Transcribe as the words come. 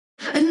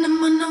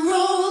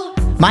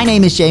My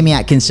name is Jamie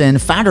Atkinson,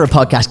 founder of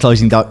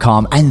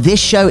podcastclosing.com, and this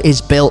show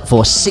is built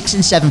for 6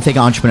 and 7 figure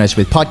entrepreneurs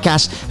with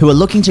podcasts who are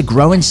looking to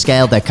grow and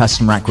scale their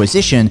customer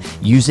acquisition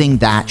using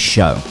that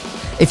show.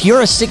 If you're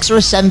a 6 or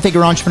a 7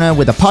 figure entrepreneur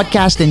with a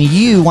podcast and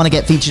you want to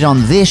get featured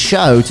on this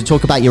show to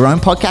talk about your own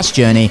podcast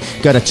journey,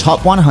 go to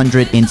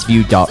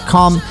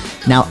top100interview.com.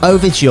 Now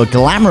over to your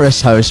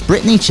glamorous host,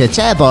 Brittany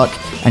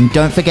Chatterbok, and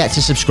don't forget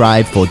to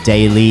subscribe for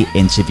daily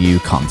interview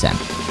content.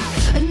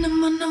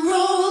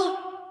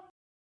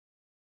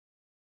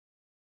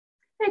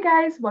 Hey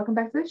guys, welcome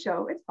back to the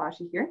show. It's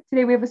Bashi here.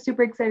 Today we have a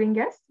super exciting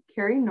guest,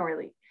 Keri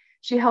Norley.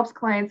 She helps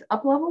clients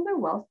up-level their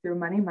wealth through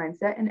money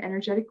mindset and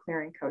energetic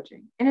clearing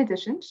coaching. In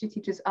addition, she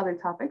teaches other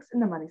topics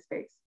in the money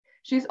space.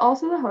 She's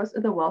also the host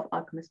of the Wealth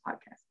Alchemist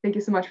podcast. Thank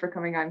you so much for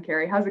coming on,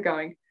 Keri. How's it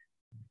going?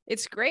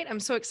 It's great. I'm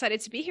so excited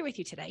to be here with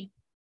you today.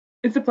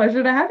 It's a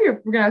pleasure to have you.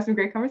 We're going to have some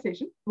great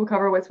conversation. We'll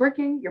cover what's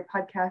working, your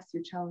podcast,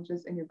 your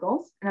challenges, and your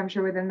goals. And I'm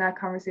sure within that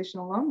conversation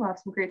alone, we'll have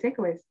some great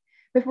takeaways.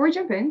 Before we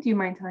jump in, do you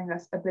mind telling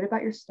us a bit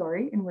about your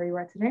story and where you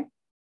are today?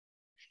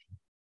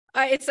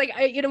 It's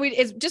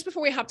just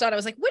before we hopped on, I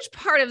was like, which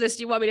part of this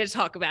do you want me to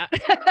talk about?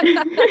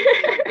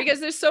 Because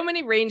there's so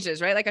many ranges,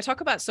 right? Like I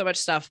talk about so much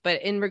stuff,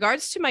 but in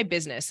regards to my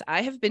business,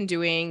 I have been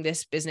doing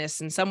this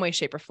business in some way,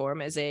 shape, or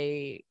form as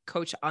a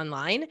coach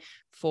online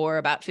for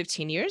about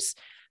 15 years.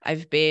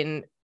 I've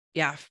been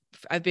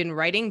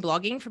writing,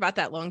 blogging for about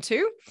that long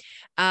too.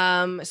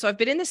 So I've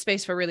been in this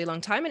space for a really long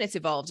time and it's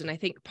evolved. And I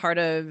think part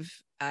of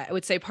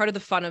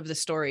the fun of the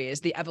story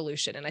is the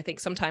evolution. And I think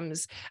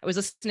sometimes I was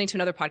listening to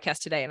another podcast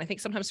today, and I think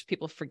sometimes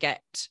people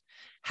forget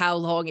how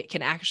long it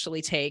can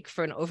actually take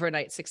for an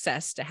overnight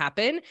success to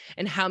happen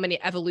and how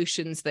many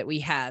evolutions that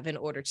we have in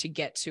order to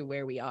get to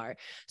where we are.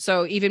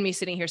 So even me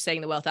sitting here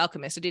saying the Wealth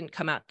Alchemist, it didn't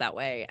come out that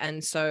way.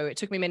 And so it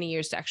took me many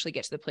years to actually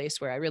get to the place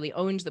where I really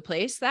owned the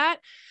place that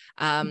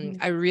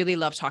I really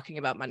love talking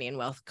about money and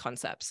wealth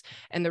concepts.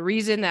 And the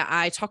reason that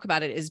I talk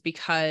about it is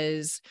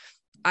because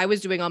I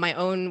was doing all my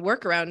own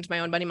work around my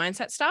own money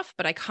mindset stuff,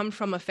 but I come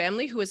from a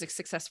family who is a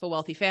successful,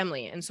 wealthy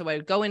family. And so I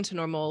would go into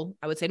normal,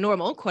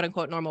 quote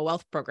unquote, normal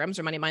wealth programs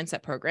or money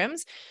mindset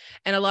programs.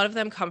 And a lot of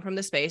them come from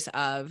the space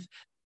of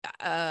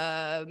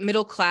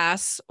middle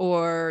class,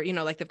 or,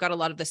 like they've got a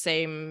lot of the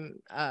same,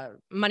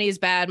 money is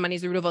bad, money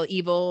is the root of all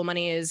evil,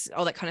 money is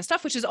all that kind of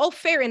stuff, which is all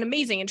fair and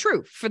amazing and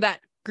true for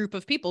that group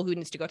of people who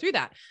needs to go through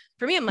that.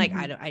 For me, I'm like,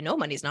 I know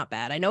money's not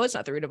bad. I know it's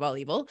not the root of all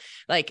evil.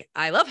 Like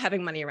I love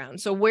having money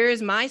around. So where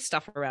is my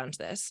stuff around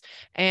this?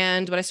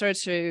 And what I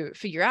started to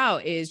figure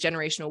out is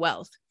generational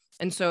wealth.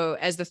 And so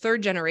as the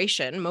third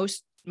generation,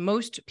 most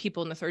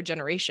people in the third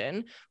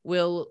generation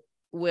will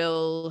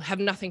have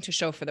nothing to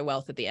show for the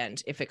wealth at the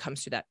end if it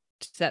comes to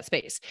that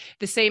space.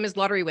 The same as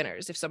lottery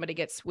winners. If somebody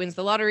wins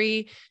the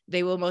lottery,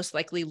 they will most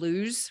likely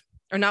use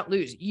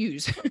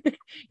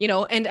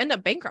and end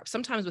up bankrupt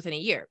sometimes within a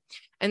year.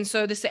 And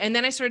so and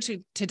then I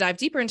started to dive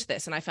deeper into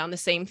this, and I found the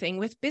same thing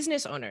with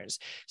business owners.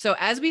 So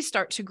as we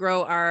start to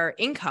grow our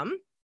income,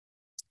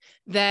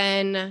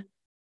 then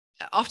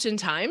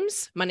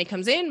oftentimes money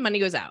comes in, money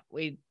goes out.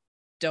 We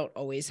don't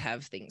always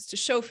have things to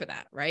show for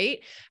that, right?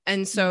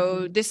 And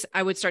so this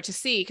I would start to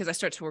see, because I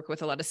start to work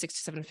with a lot of 6 to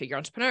 7 figure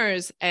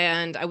entrepreneurs,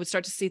 and I would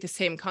start to see the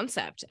same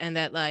concept, and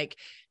that like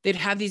they'd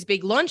have these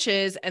big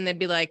launches and they'd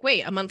be like,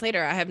 wait, a month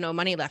later, I have no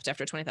money left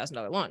after a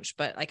 $20,000 launch,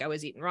 but like I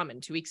was eating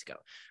ramen 2 weeks ago,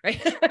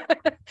 right?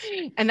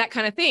 And that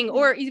kind of thing.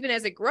 Or even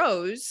as it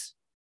grows,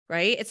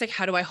 right? It's like,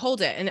 how do I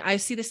hold it? And I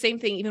see the same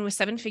thing even with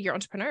 7 figure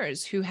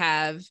entrepreneurs who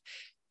have,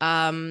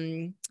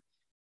 7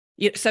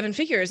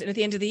 figures. And at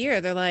the end of the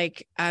year, they're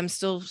like, I'm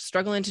still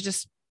struggling to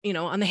just,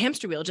 on the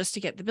hamster wheel just to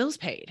get the bills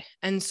paid.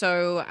 And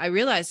so I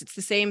realized it's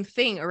the same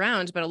thing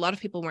around, but a lot of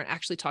people weren't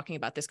actually talking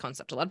about this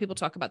concept. A lot of people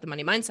talk about the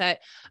money mindset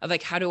of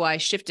like, how do I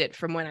shift it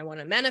from when I want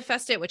to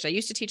manifest it, which I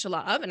used to teach a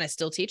lot of, and I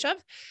still teach of.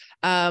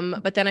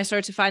 But then I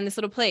started to find this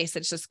little place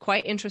that's just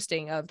quite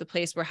interesting, of the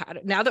place where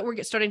now that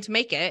we're starting to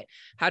make it,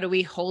 how do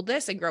we hold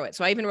this and grow it?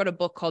 So I even wrote a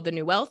book called The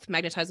New Wealth: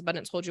 Magnetize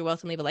Abundance, Hold Your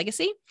Wealth, and Leave a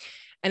Legacy.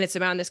 And it's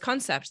around this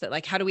concept that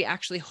like, how do we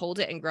actually hold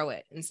it and grow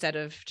it instead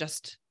of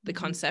just the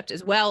concept,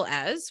 as well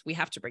as we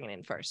have to bring it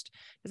in first.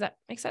 Does that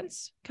make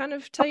sense? Kind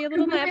of tell you a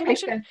little bit of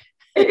evolution?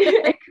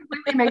 It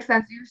completely makes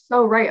sense. You're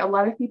so right. A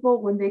lot of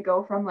people, when they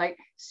go from like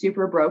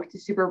super broke to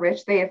super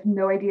rich, they have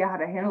no idea how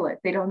to handle it.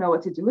 They don't know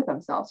what to do with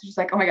themselves. It's just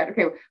like, oh my God,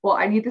 okay, well,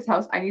 I need this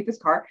house, I need this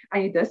car, I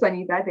need this, I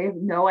need that. They have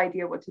no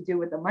idea what to do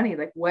with the money.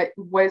 Like what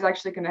is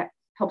actually going to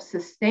help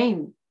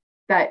sustain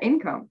that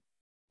income?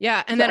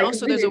 Yeah. And so then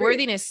also there's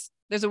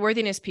a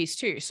worthiness piece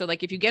too. So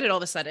like, if you get it all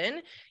of a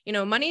sudden,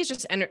 money is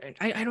just, I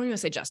don't even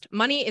say just,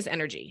 money is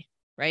energy,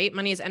 right?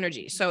 Money is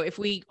energy. So if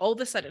we all of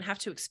a sudden have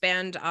to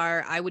expand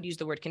I would use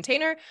the word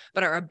container,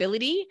 but our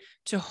ability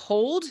to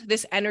hold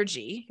this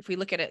energy, if we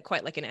look at it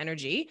quite like an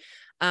energy,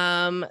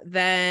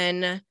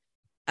 then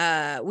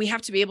we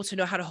have to be able to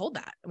know how to hold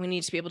that. We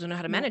need to be able to know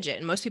how to manage it.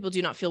 And most people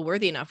do not feel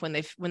worthy enough when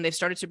they've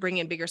started to bring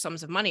in bigger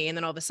sums of money. And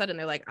then all of a sudden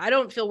they're like, I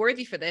don't feel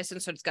worthy for this.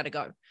 And so it's got to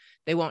go.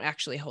 They won't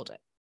actually hold it.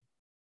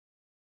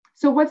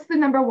 So what's the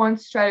number one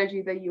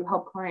strategy that you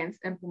help clients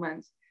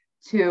implement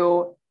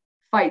to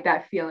fight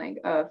that feeling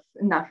of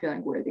not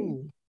feeling worthy?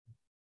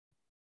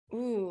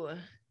 Ooh,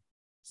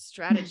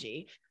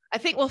 strategy. I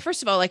think, well,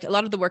 first of all, like a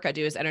lot of the work I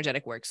do is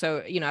energetic work.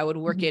 So, I would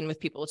work in with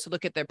people to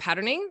look at their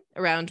patterning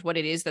around what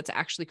it is that's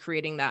actually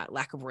creating that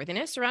lack of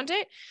worthiness around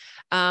it.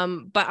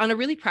 But on a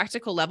really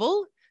practical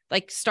level,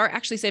 like start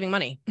actually saving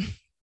money.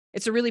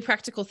 It's a really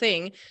practical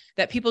thing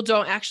that people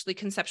don't actually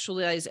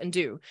conceptualize and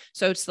do.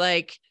 So it's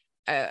like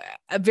a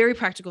very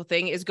practical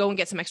thing is go and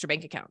get some extra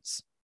bank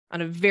accounts. On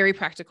a very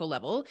practical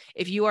level,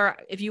 if you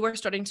are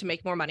starting to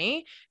make more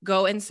money,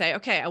 go and say,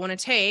 okay, I want to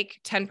take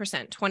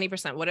 10%,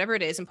 20%, whatever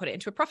it is, and put it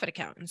into a profit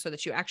account. And so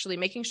that you're actually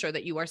making sure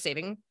that you are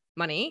saving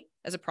money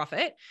as a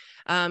profit.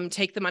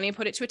 Take the money and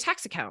put it to a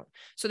tax account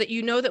so that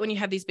you know that when you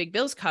have these big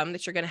bills come,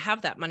 that you're going to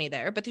have that money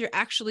there, but you're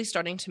actually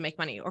starting to make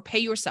money or pay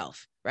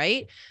yourself,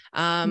 right?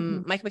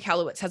 Mike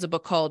Michalowicz has a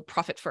book called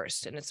Profit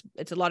First, and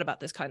it's a lot about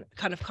this kind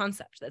of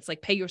concept. That's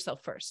like pay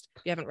yourself first.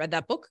 If you haven't read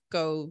that book,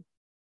 go.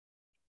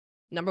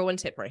 Number one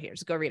tip right here,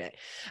 just go read it.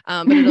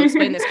 But it'll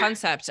explain this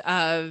concept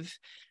of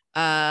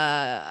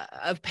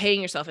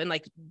paying yourself and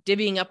like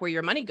divvying up where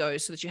your money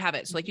goes so that you have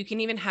it. So like you can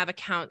even have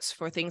accounts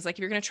for things like if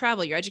you're going to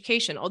travel, your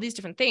education, all these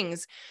different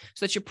things,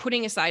 so that you're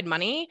putting aside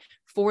money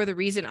for the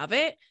reason of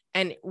it.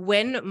 And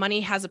when money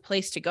has a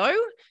place to go,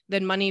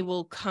 then money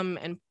will come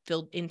and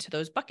fill into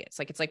those buckets.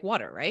 Like it's like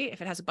water, right?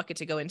 If it has a bucket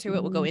to go into,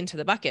 it will go into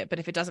the bucket. But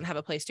if it doesn't have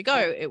a place to go,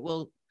 it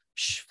will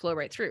flow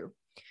right through.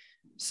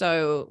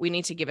 So we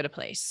need to give it a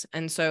place.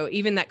 And so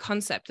even that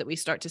concept that we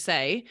start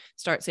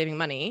saving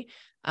money,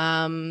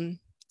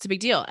 it's a big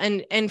deal.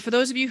 And for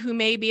those of you who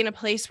may be in a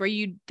place where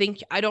you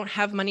think I don't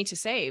have money to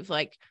save,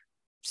 like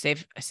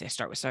save, I say,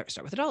 start with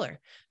 $1.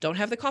 Don't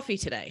have the coffee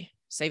today.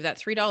 Save that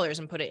 $3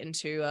 and put it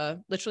into,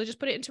 literally just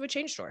put it into a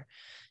change store,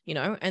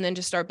 and then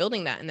just start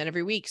building that. And then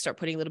every week start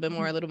putting a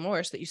little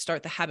more, so that you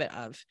start the habit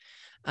of,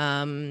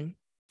 and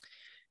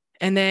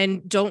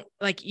then don't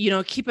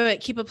keep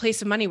a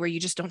place of money where you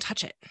just don't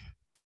touch it.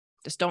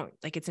 Just don't,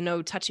 like, it's a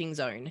no touching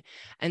zone.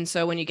 And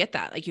so when you get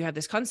that, like you have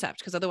this concept,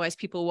 because otherwise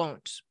people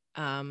won't,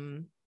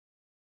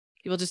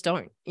 people just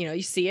don't,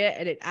 you see it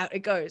and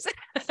it goes.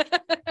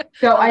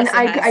 So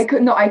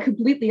I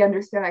completely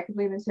understand. I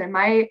completely understand.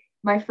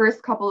 My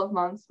first couple of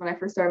months when I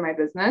first started my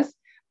business,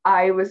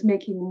 I was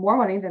making more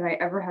money than I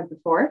ever had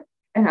before.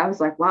 And I was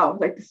like, wow,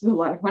 like this is a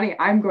lot of money.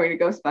 I'm going to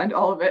go spend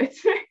all of it.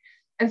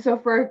 And so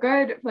for a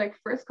good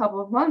first couple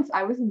of months,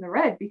 I was in the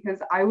red because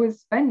I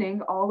was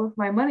spending all of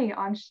my money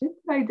on shit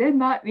that I did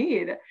not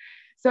need.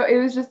 So it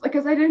was just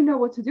because I didn't know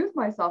what to do with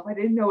myself. I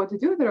didn't know what to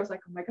do with it. I was like,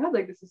 oh my God,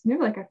 like this is new.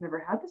 Like I've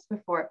never had this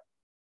before.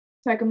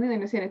 So I completely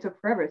understand it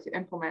took forever to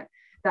implement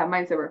that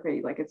mindset where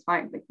like it's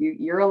fine. Like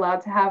you're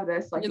allowed to have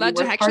this. Like you're allowed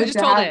to actually just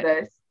hold it.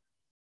 This.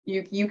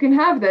 You can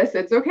have this.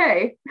 It's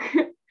okay.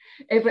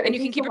 And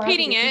you can keep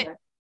repeating it.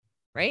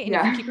 Right. And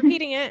you can keep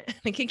repeating it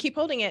and can keep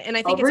holding it. And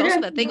I think it's also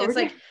that thing. It's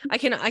like, I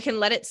can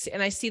let it,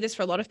 and I see this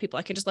for a lot of people.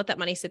 I can just let that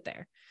money sit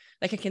there.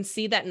 Like I can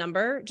see that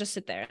number just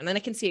sit there, and then I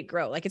can see it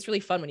grow. Like it's really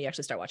fun when you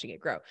actually start watching it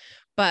grow,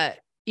 but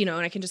and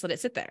I can just let it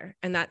sit there.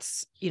 And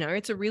that's,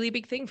 it's a really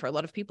big thing for a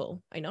lot of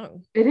people. I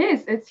know it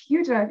is. It's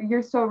huge.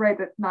 You're so right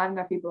that not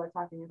enough people are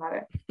talking about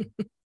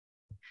it.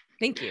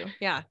 Thank you.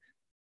 Yeah.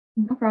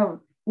 No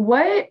problem.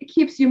 What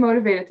keeps you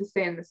motivated to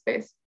stay in this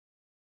space?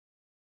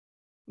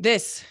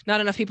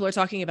 Not enough people are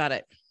talking about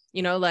it.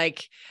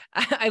 Like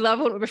I love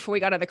when before we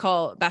got on the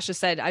call, Basha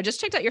said, I just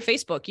checked out your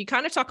Facebook. You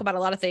kind of talk about a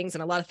lot of things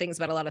and a lot of things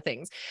about a lot of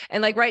things.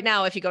 And like right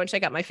now, if you go and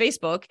check out my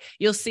Facebook,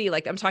 you'll see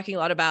like I'm talking a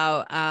lot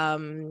about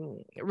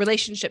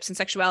relationships and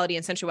sexuality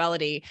and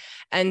sensuality.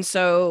 And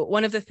so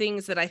one of the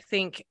things that I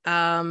think,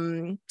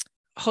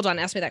 hold on,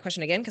 ask me that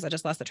question again, because I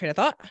just lost the train of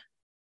thought. I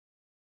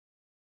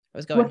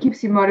was going. What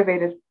keeps you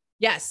motivated?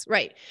 Yes.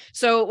 Right.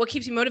 So what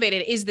keeps you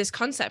motivated is this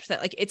concept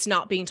that like, it's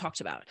not being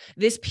talked about.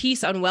 This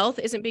piece on wealth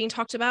isn't being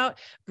talked about.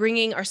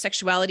 Bringing our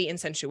sexuality and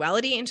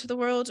sensuality into the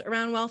world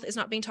around wealth is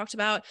not being talked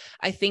about.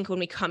 I think when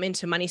we come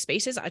into money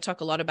spaces, I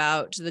talk a lot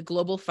about the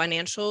global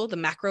financial, the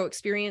macro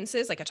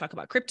experiences. Like I talk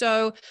about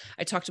crypto.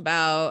 I talk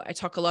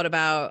a lot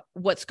about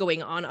what's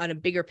going on a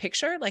bigger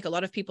picture. Like a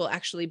lot of people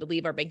actually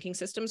believe our banking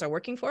systems are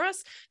working for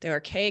us. They're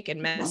archaic and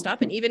messed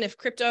up. And even if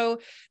crypto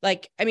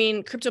might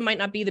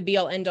not be the be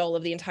all end all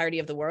of the entirety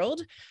of the world.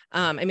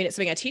 It's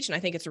something I teach, and I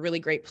think it's a really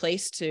great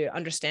place to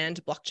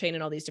understand blockchain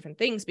and all these different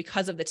things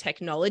because of the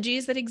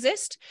technologies that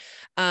exist,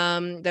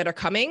 that are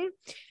coming.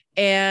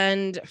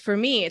 And for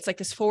me, it's like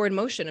this forward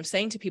motion of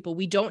saying to people,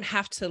 we don't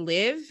have to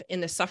live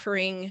in the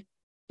suffering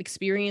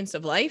experience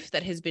of life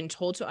that has been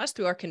told to us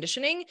through our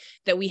conditioning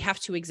that we have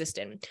to exist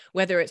in,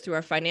 whether it's through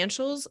our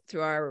financials,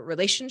 through our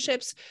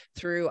relationships,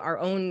 through our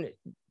own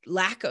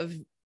lack of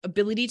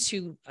ability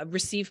to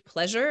receive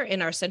pleasure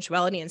in our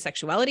sensuality and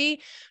sexuality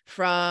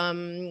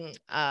from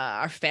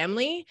our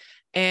family.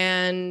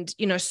 And,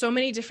 so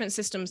many different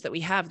systems that we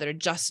have that are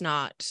just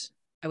not,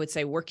 I would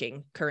say,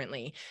 working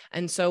currently.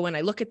 And so when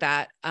I look at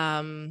that,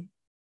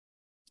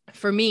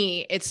 for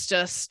me, it's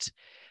just,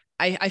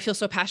 I feel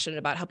so passionate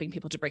about helping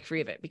people to break free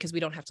of it because we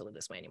don't have to live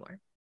this way anymore.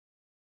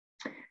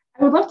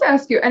 I would love to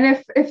ask you, and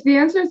if the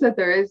answer is that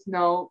there is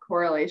no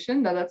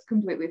correlation, then that's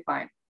completely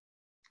fine.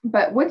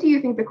 But what do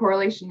you think the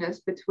correlation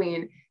is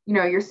between,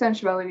 your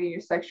sensuality and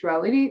your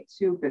sexuality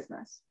to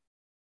business?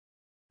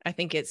 I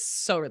think it's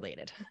so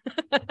related.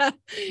 Let's I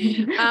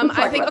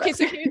talk think, about okay,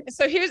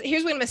 that.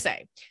 here's what I'm going to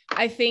say.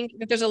 I think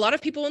that there's a lot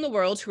of people in the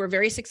world who are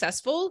very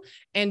successful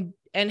and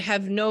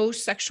have no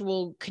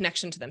sexual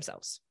connection to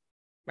themselves,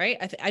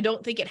 right? I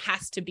don't think it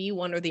has to be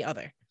one or the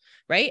other,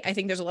 right? I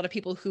think there's a lot of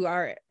people who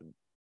are,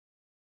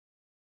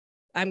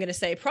 I'm going to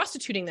say,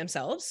 prostituting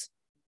themselves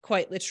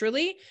quite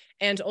literally.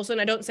 And also, and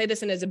I don't say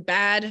this in as a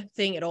bad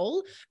thing at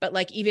all, but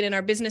like even in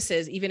our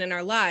businesses, even in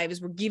our lives,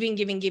 we're giving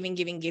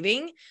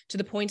to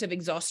the point of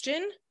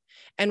exhaustion,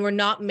 and we're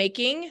not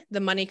making the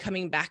money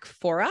coming back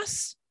for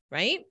us.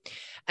 Right.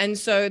 And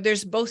so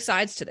there's both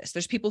sides to this.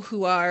 There's people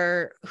who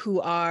are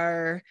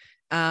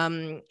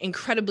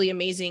incredibly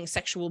amazing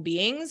sexual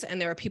beings.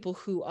 And there are people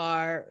who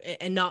are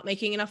and not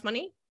making enough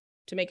money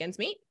to make ends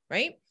meet.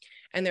 Right.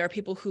 And there are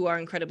people who are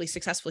incredibly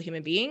successful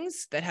human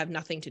beings that have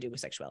nothing to do with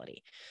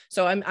sexuality.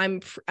 So I'm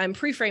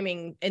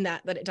pre-framing in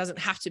that it doesn't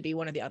have to be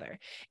one or the other.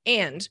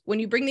 And when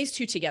you bring these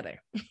two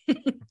together,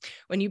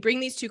 when you bring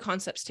these two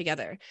concepts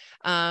together,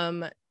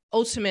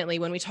 ultimately,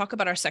 when we talk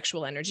about our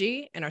sexual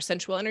energy and our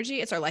sensual energy,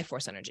 it's our life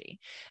force energy.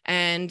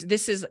 And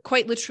this is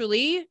quite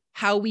literally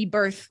how we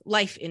birth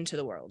life into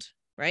the world.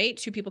 Right?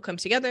 Two people come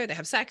together, they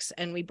have sex,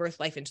 and we birth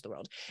life into the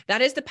world.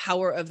 That is the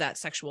power of that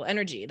sexual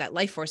energy, that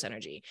life force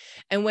energy.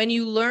 And when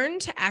you learn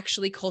to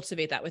actually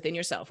cultivate that within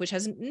yourself, which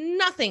has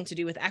nothing to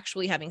do with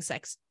actually having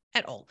sex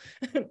at all,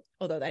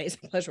 although that is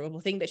a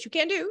pleasurable thing that you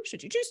can do,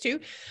 should you choose to,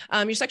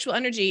 your sexual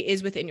energy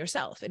is within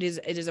yourself. It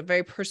is a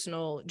very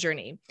personal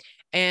journey.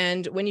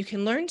 And when you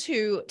can learn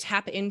to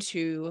tap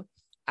into,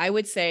 I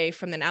would say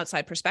from an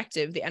outside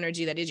perspective, the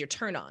energy that is your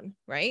turn on,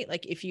 right?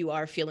 Like if you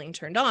are feeling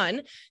turned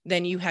on,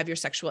 then you have your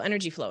sexual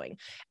energy flowing.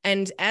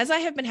 And as I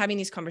have been having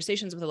these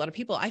conversations with a lot of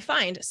people, I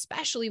find,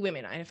 especially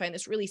women, I find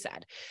this really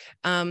sad,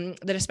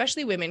 that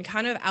especially women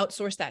kind of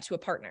outsource that to a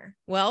partner.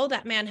 Well,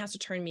 that man has to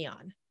turn me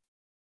on.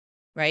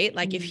 Right?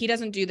 Like if he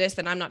doesn't do this,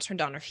 then I'm not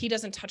turned on, or if he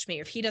doesn't touch me,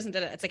 or if he doesn't,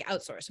 it's like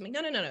outsource. I'm like,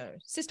 no,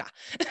 sister,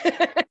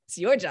 it's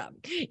your job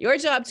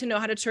to know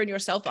how to turn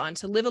yourself on,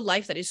 to live a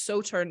life that is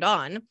so turned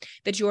on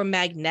that you're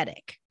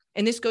magnetic.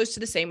 And this goes to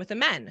the same with the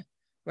men,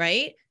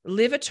 right?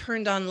 Live a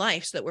turned on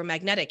life so that we're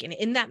magnetic. And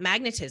in that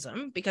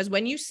magnetism, because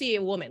when you see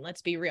a woman,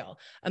 let's be real,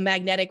 a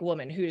magnetic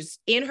woman who's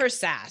in her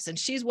sass and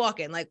she's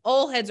walking, like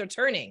all heads are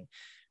turning.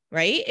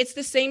 Right? It's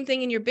the same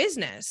thing in your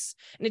business.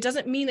 And it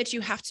doesn't mean that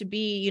you have to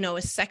be,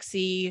 a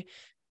sexy,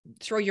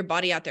 throw your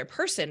body out there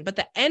person, but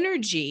the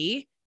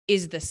energy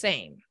is the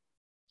same.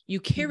 You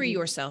carry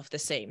yourself the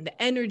same.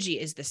 The energy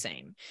is the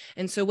same.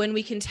 And so when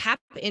we can tap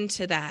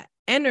into that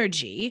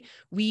energy,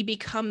 we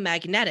become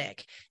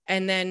magnetic,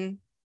 and then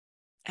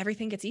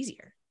everything gets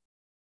easier.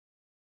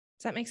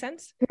 Does that make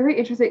sense? Very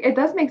interesting. It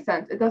does make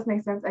sense.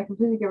 I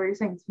completely get what you're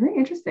saying. It's very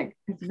interesting.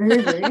 It's very,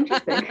 very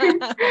interesting.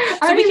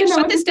 So we can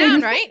shut this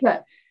down, right?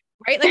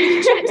 Right? Like we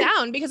can shut it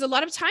down, because a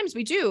lot of times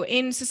we do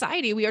in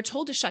society, we are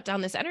told to shut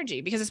down this energy,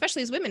 because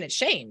especially as women, it's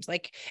shamed.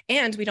 Like,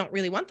 and we don't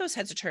really want those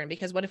heads to turn,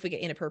 because what if we get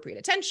inappropriate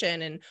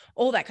attention and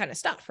all that kind of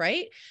stuff,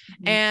 right?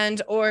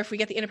 And, or if we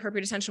get the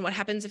inappropriate attention, what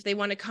happens if they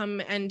want to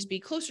come and be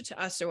closer to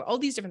us, or all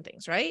these different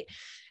things, right?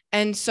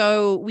 And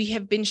so we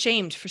have been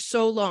shamed for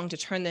so long to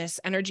turn this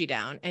energy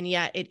down. And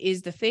yet it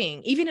is the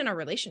thing, even in our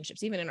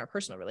relationships, even in our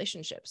personal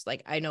relationships.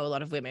 Like I know a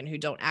lot of women who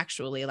don't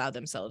actually allow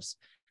themselves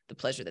the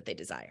pleasure that they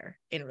desire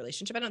in a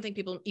relationship. I don't think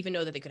people even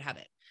know that they could have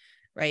it.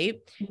 Right.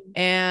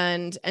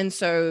 And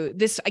so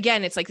this,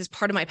 again, it's like this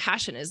part of my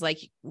passion is like,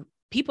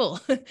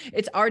 people,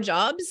 it's our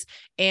jobs,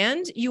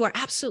 and you are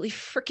absolutely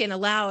freaking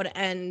allowed.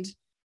 And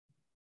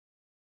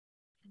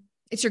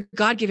it's your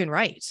God-given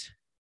right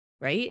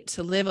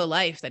to live a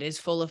life that is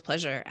full of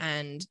pleasure.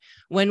 And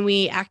when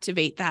we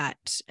activate that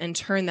and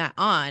turn that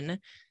on,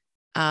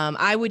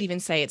 I would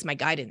even say it's my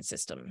guidance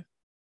system,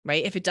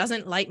 right? If it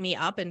doesn't light me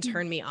up and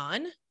turn me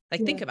on,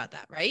 like, think about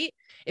that, right?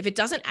 If it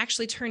doesn't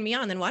actually turn me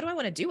on, then why do I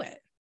want to do it?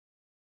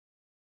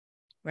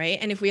 Right.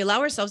 And if we allow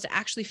ourselves to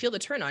actually feel the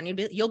turn on,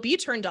 you'll be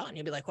turned on.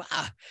 You'll be like,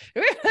 wow,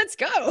 let's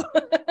go.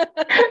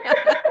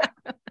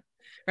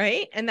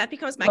 Right. And that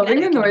becomes magnetic.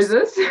 Loving the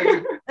noises.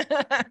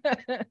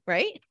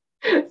 Right.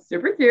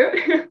 Super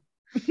cute.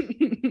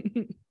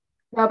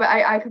 No, but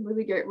I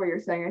completely get what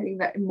you're saying. I think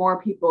that more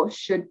people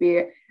should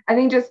be, I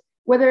think just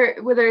whether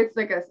it's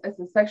like a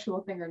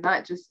sexual thing or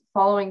not, just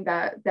following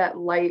that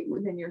light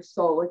within your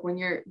soul. Like when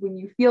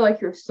you feel like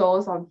your soul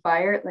is on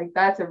fire, like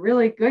that's a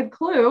really good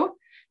clue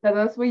that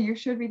that's what you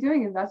should be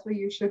doing, and that's what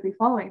you should be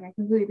following. And I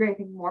completely agree. I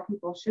think more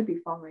people should be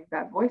following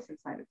that voice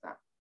inside of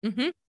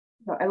them.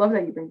 So I love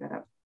that you bring that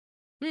up.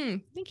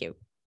 Thank you.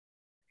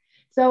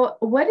 So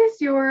what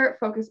is your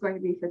focus going to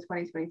be for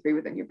 2023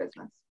 within your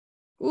business?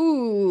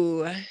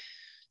 Ooh,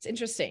 it's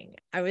interesting.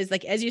 I was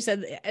like, as you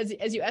said,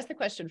 as you asked the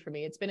question for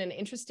me, it's been an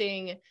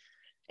interesting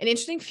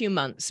few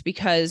months,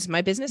 because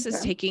my business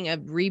is taking a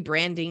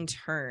rebranding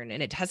turn,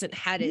 and it hasn't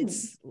had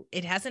its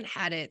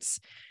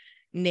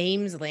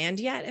names land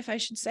yet, if I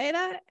should say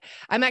that.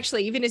 I'm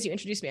actually, even as you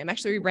introduced me, I'm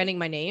actually rebranding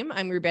my name.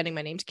 I'm rebranding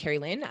my name to Keri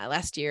Lynn.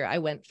 Last year I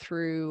went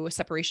through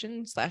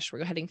separation /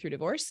 we're heading through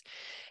divorce.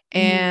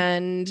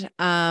 And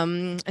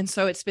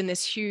so it's been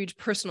this huge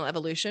personal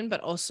evolution,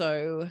 but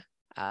also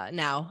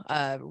now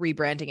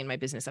rebranding in my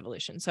business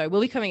evolution. So I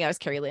will be coming out as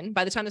Keri Lynn.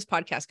 By the time this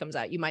podcast comes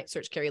out, you might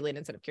search Keri Lynn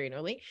instead of Keri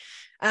Norley.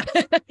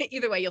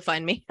 Either way, you'll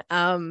find me.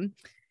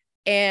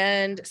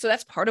 And so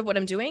that's part of what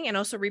I'm doing, and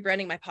also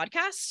rebranding my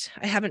podcast.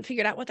 I haven't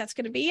figured out what that's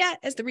going to be yet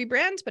as the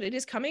rebrand, but it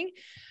is coming.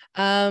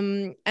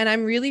 And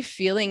I'm really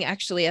feeling,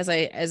 actually, as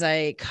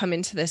I come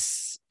into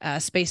this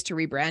space to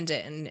rebrand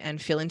it and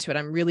feel into it,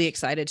 I'm really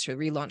excited to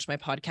relaunch my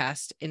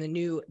podcast in a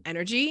new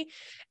energy.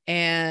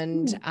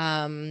 And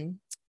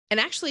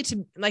actually,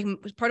 to like,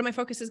 part of my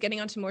focus is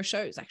getting onto more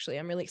shows. Actually,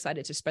 I'm really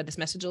excited to spread this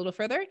message a little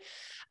further.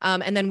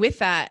 And then with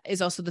that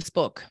is also this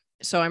book.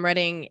 So I'm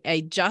writing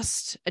I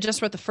just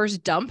wrote the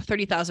first dump,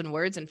 30,000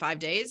 words in 5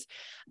 days,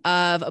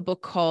 of a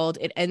book called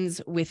It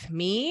Ends With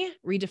Me,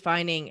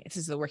 Redefining, this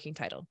is the working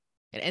title.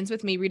 It Ends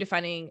With Me,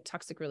 Redefining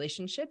Toxic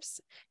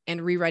Relationships and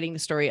Rewriting the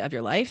Story of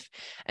Your Life.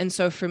 And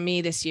so for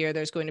me this year,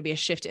 there's going to be a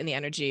shift in the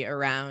energy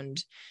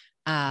around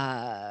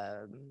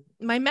my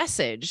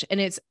message. And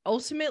it's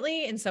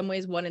ultimately in some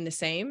ways one and the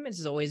same. It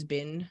has always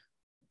been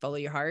follow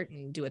your heart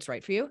and do what's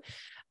right for you.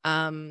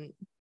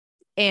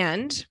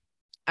 And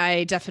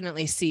I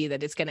definitely see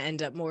that it's going to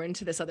end up more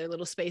into this other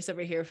little space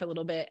over here for a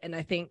little bit. And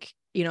I think,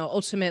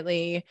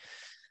 ultimately,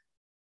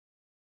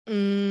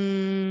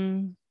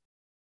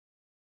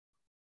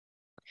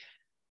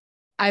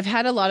 I've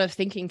had a lot of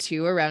thinking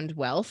too around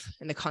wealth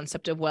and the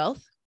concept of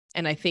wealth.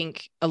 And I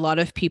think a lot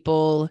of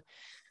people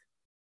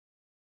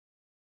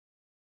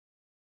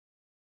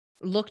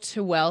look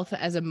to wealth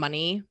as a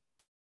money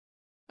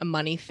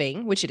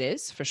thing, which it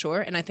is for sure.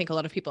 And I think a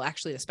lot of people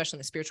actually, especially in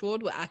the spiritual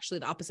world, will actually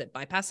the opposite,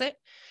 bypass it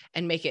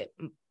and make it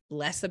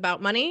less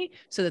about money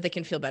so that they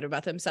can feel better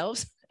about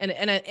themselves.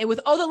 And with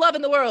all the love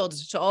in the world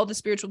to all the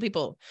spiritual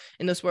people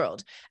in this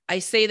world, I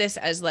say this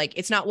as like,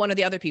 it's not one or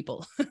the other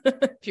people.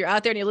 If you're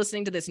out there and you're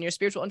listening to this and you're a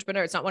spiritual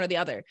entrepreneur, it's not one or the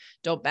other.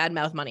 Don't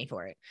badmouth money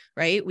for it,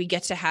 right? We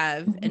get to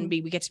have and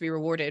we get to be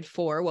rewarded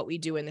for what we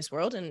do in this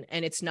world. And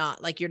it's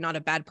not like you're not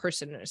a bad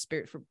person, a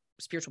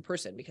spiritual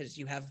person because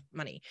you have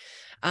money.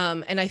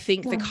 And I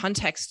think the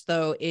context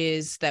though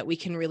is that we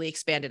can really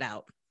expand it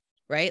out,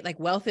 right? Like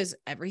wealth is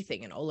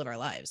everything in all of our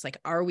lives. Like,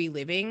 are we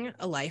living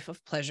a life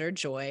of pleasure,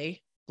 joy,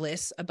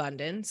 bliss,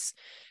 abundance?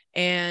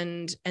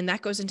 And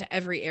that goes into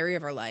every area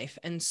of our life.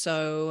 And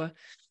so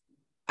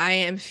I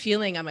am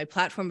feeling on my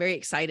platform very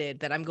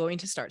excited that I'm going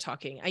to start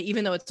talking,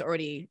 even though it's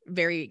already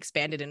very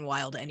expanded and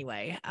wild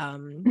anyway,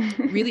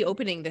 really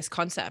opening this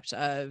concept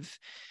of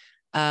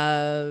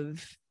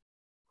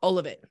all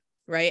of it,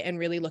 right? And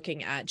really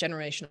looking at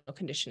generational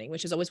conditioning,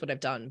 which is always what I've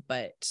done,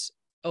 but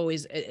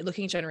always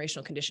looking at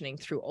generational conditioning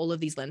through all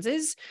of these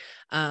lenses.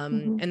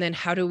 And then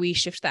how do we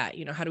shift that?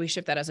 How do we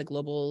shift that as at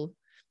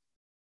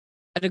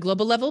a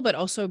global level, but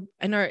also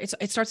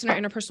it starts in our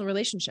interpersonal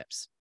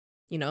relationships,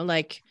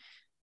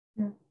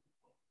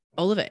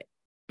 all of it.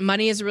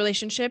 Money is a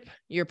relationship.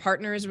 Your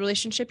partner is a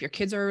relationship. Your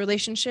kids are a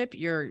relationship.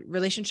 Your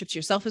relationship to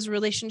yourself is a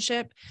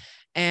relationship.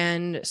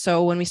 And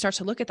so when we start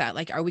to look at that,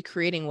 like, are we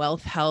creating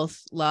wealth,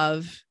 health,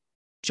 love,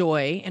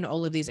 joy in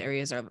all of these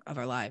areas of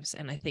our lives?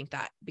 And I think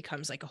that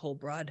becomes like a whole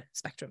broad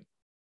spectrum.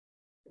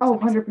 Oh,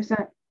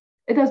 100%.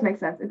 It does make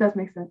sense.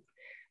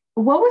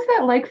 What was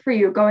that like for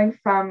you going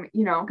from,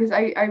 because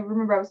I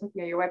remember I was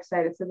looking at your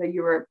website. It said that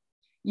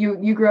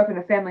you grew up in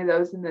a family that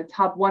was in the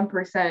top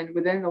 1%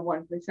 within the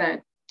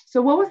 1%.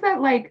 So what was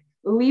that like,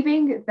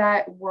 leaving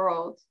that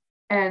world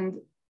and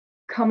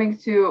coming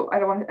to, I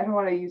don't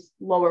want to use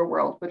lower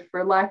world, but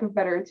for lack of a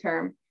better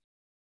term,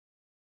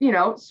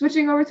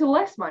 switching over to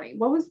less money?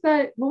 What was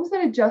that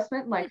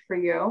adjustment like for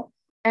you?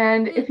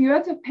 And if you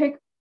had to pick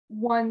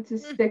one to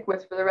stick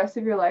with for the rest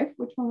of your life,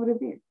 which one would it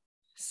be?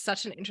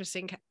 Such an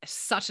interesting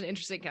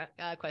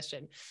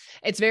question.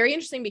 It's very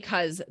interesting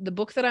because the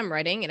book that I'm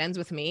writing, It Ends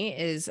With Me,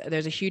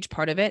 there's a huge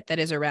part of it that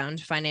is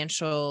around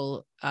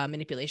financial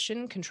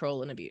manipulation,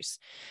 control, and abuse.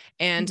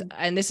 And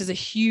this is a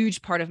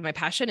huge part of my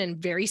passion and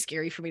very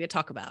scary for me to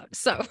talk about.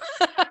 So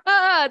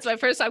it's my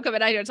first time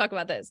coming out here to talk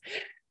about this.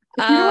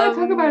 If you don't want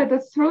to talk about it,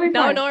 that's totally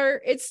fine. No,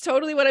 it's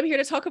totally what I'm here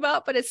to talk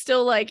about, but it's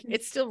still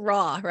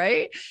raw,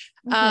 right?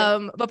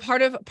 Okay. But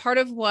part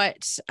of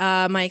what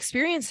my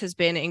experience has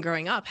been in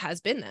growing up has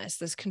been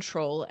this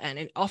control, and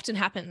it often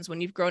happens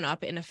when you've grown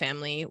up in a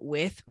family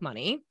with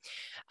money,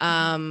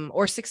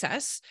 or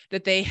success,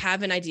 that they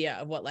have an idea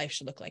of what life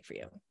should look like for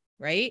you.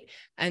 Right.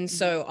 And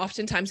so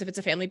oftentimes if it's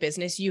a family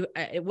business,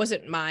 it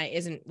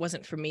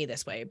wasn't for me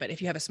this way, but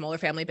if you have a smaller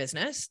family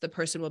business, the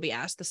person will be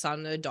asked, the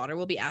son, the daughter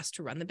will be asked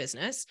to run the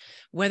business,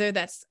 whether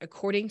that's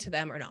according to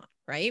them or not.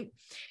 Right.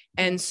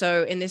 And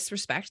so in this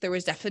respect, there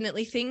was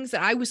definitely things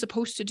that I was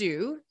supposed to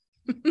do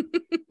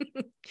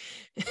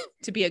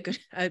to be a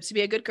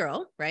good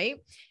girl. Right.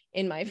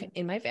 In my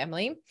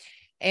family.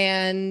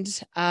 And,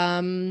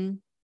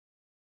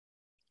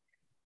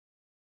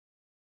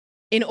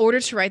 in order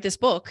to write this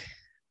book,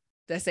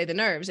 let's say the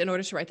nerves, in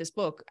order to write this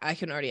book, I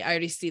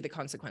already see the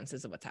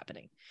consequences of what's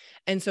happening.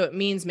 And so it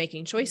means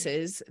making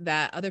choices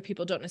that other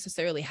people don't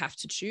necessarily have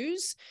to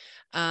choose,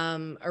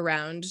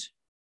 around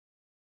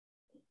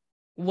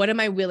what am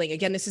I willing,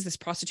 again, this is this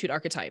prostitute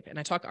archetype. And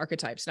I talk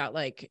archetypes, not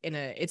like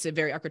it's a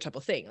very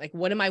archetypal thing. Like,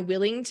 what am I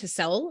willing to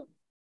sell?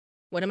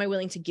 What am I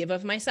willing to give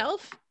of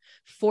myself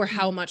for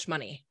how much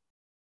money?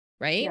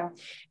 Right. Yeah.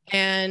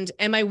 And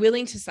am I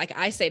willing to, like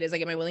I say it is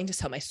like, am I willing to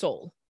sell my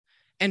soul?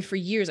 And for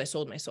years, I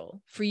sold my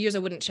soul. For years, I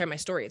wouldn't share my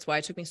story. It's why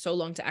it took me so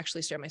long to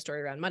actually share my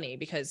story around money,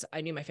 because I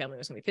knew my family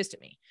was going to be pissed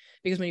at me.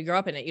 Because when you grow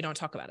up in it, you don't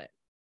talk about it.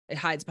 It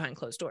hides behind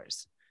closed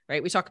doors,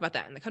 right? We talk about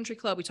that in the country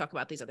club. We talk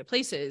about these other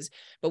places,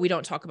 but we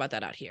don't talk about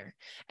that out here.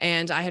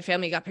 And I had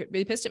family got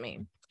really pissed at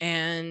me.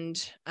 And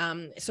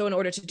so in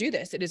order to do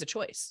this, it is a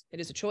choice. It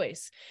is a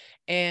choice.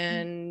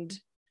 And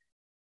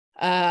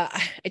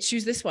I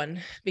choose this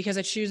one because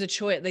I choose a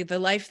choice. Like, the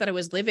life that I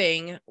was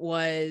living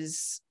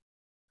was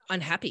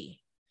unhappy.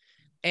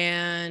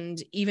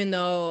 And even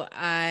though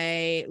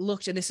I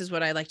looked, and this is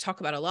what I like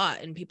talk about a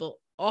lot, and people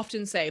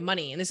often say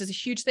money, and this is a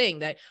huge thing,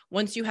 that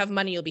once you have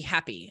money, you'll be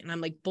happy. And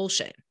I'm like,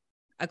 bullshit.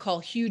 I call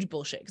huge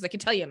bullshit, because I can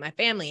tell you my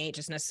family ain't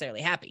just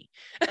necessarily happy.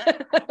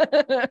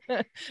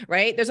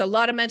 Right? There's a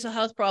lot of mental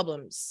health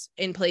problems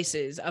in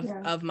places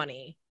of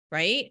money,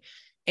 right?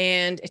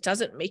 And it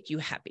doesn't make you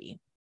happy.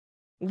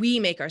 We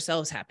make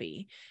ourselves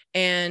happy.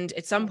 And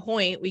at some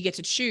point we get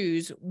to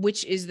choose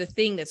which is the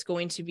thing that's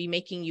going to be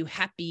making you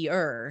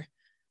happier,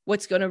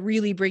 what's going to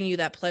really bring you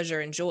that pleasure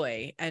and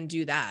joy, and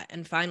do that.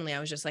 And finally, I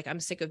was just like, I'm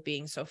sick of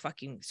being so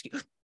fucking,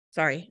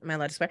 sorry, am I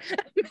allowed to swear?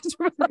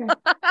 Okay.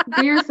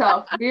 Be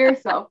yourself. Be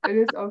yourself. It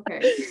is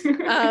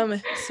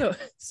okay.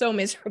 So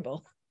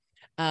miserable.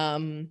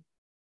 That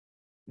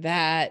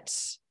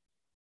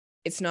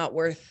it's not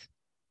worth,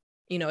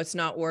 it's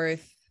not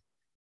worth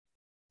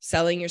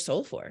selling your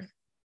soul for.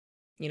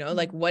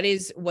 Like, what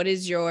is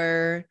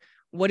your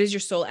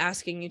soul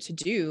asking you to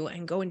do,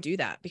 and go and do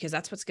that, because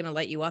that's what's going to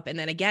light you up. And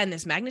then again,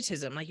 this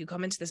magnetism, like, you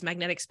come into this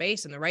magnetic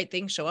space and the right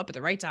things show up at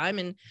the right time.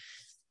 And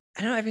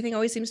I don't know, everything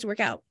always seems to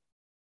work out.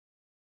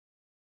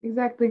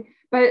 Exactly.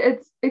 But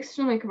it's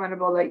extremely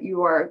commendable that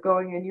you are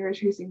going and you're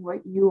chasing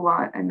what you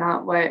want and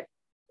not what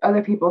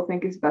other people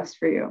think is best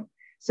for you.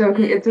 So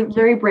it's a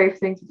very brave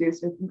thing to do.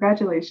 So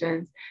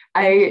congratulations.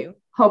 I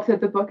hope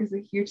that the book is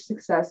a huge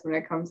success when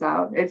it comes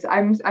out.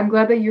 I'm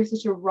glad that you're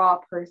such a raw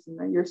person,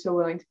 that you're so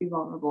willing to be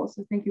vulnerable.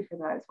 So thank you for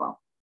that as well.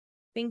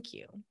 Thank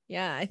you.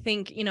 Yeah. I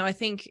think and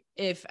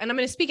I'm going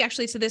to speak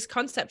actually to this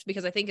concept,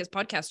 because I think as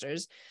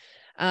podcasters,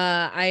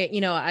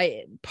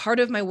 part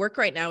of my work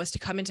right now is to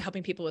come into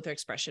helping people with their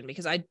expression,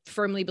 because I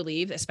firmly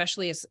believe,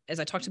 especially as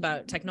I talked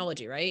about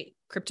technology, right?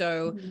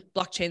 Crypto,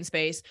 blockchain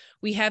space,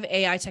 we have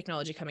AI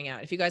technology coming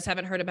out. If you guys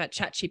haven't heard about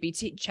chat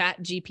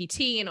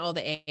GPT and all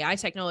the AI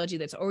technology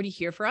that's already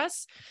here for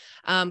us,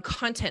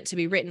 content to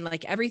be written,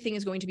 like, everything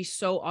is going to be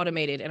so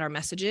automated in our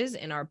messages,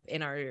 in our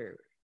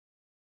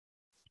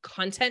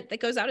content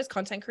that goes out as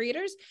content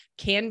creators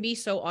can be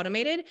so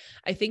automated.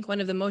 I think one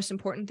of the most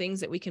important things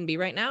that we can be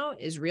right now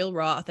is real,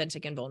 raw,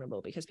 authentic, and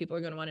vulnerable, because people are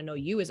going to want to know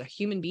you as a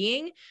human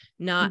being,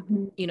 not,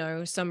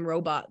 some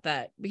robot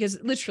because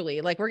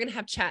literally, like, we're going to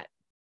have chat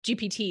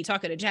GPT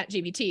talking to chat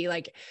GPT.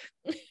 Like,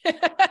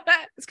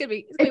 it's going to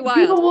be wild.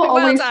 People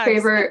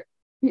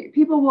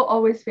will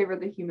always favor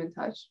the human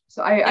touch.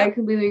 So I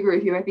completely agree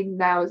with you. I think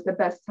now is the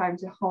best time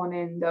to hone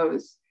in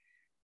those,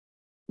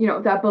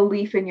 that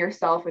belief in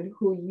yourself and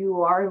who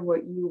you are and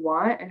what you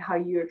want and how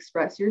you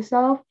express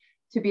yourself,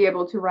 to be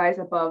able to rise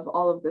above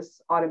all of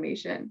this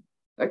automation.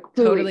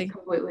 Completely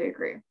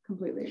agree.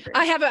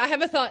 I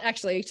have a thought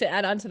actually to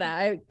add on to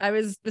that. I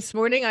was this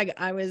morning,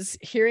 I was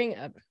hearing,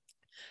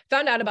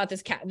 found out about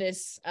this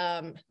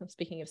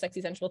speaking of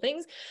sexy sensual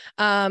things,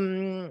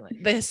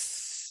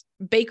 this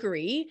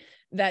bakery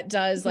that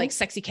does like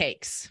sexy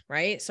cakes,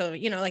 right? So,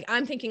 like,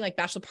 I'm thinking like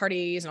bachelor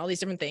parties and all these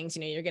different things,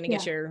 you're going to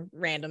get your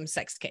random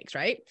sex cakes,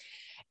 right?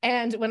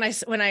 And when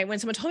someone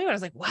told me about it, I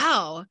was like,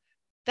 wow,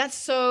 that's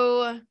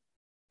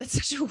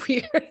such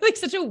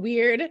a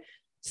weird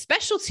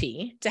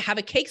specialty to have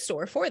a cake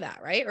store for that,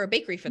 right? Or a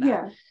bakery for that.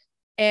 Yeah.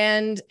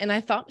 And I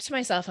thought to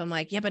myself, I'm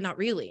like, yeah, but not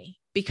really,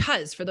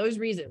 because for those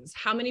reasons,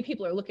 how many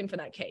people are looking for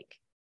that cake?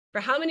 For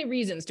how many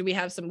reasons do we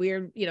have some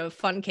weird,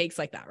 fun cakes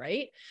like that,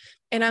 right?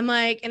 And I'm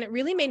like, and it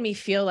really made me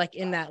feel like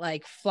in that,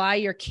 like, fly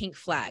your kink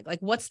flag. Like,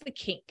 what's the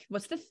kink?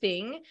 What's the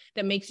thing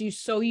that makes you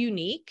so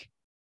unique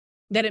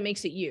that it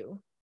makes it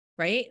you,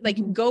 right?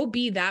 Like, go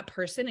be that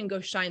person and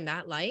go shine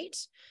that light,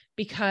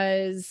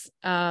 because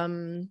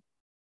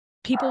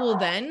people will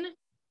then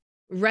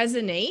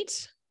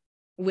resonate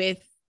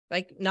with,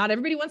 like, not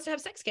everybody wants to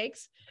have sex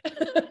cakes,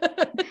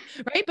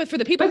 right? But for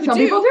the people who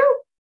do,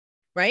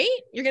 right?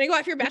 You're going to go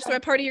out for your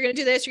bachelorette party. You're going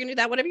to do this, you're going to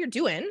do that, whatever you're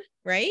doing,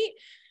 right?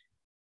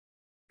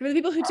 For the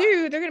people who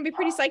do, they're going to be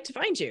pretty psyched to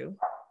find you.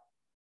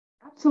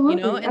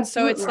 Absolutely. And absolutely.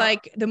 so it's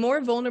like, the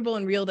more vulnerable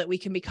and real that we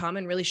can become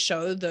and really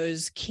show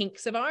those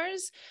kinks of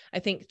ours, I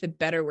think the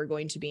better we're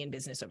going to be in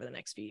business over the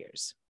next few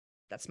years.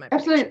 That's my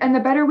absolutely. prediction. And the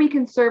better we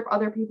can serve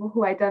other people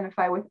who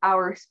identify with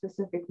our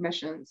specific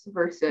missions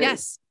versus,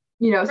 Yes.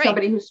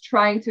 Somebody who's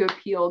trying to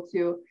appeal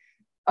to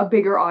a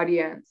bigger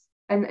audience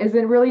and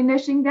isn't really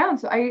niching down.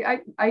 So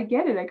I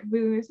get it. I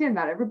completely understand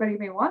that. Everybody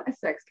may want a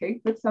sex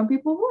cake, but some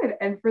people would.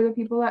 And for the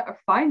people that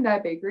find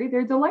that bakery,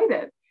 they're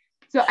delighted.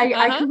 So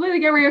I completely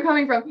get where you're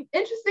coming from.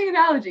 Interesting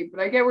analogy,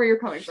 but I get where you're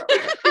coming from.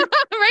 Right?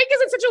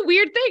 Because it's such a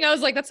weird thing. I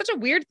was like, that's such a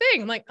weird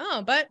thing. I'm like,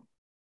 oh, but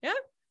yeah.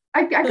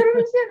 I could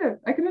understand it.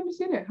 I could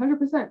understand it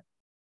 100%.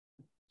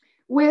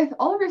 With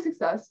all of your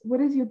success,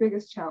 what is your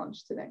biggest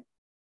challenge today?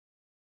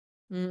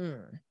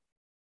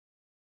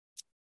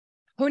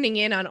 Honing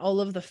in on all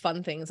of the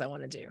fun things I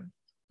want to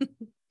do.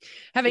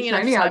 Having enough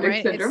shiny time,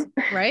 object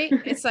right?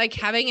 syndrome. It's like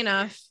having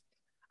enough.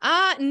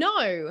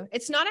 No,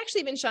 it's not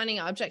actually been shining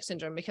object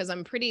syndrome, because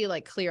I'm pretty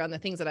like clear on the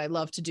things that I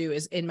love to do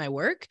is in my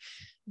work,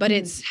 but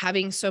it's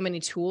having so many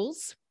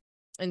tools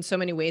and so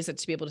many ways that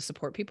to be able to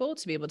support people,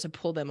 to be able to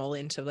pull them all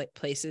into like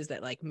places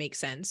that like make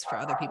sense for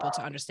other people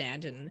to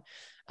understand, and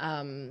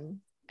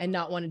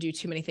not want to do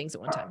too many things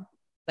at one time.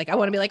 Like I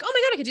want to be like, oh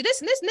my God, I could do this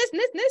and this and this and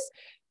this and this.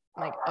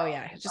 I'm like, oh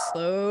yeah, just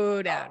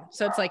slow down.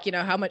 So it's like,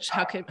 how much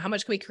can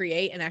we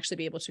create and actually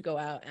be able to go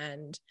out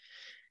and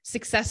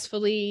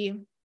successfully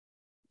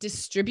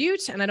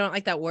distribute? And I don't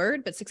like that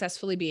word, but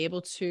successfully be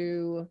able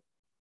to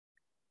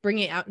bring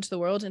it out into the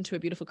world, into a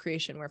beautiful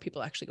creation where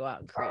people actually go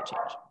out and create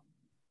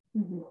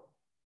change.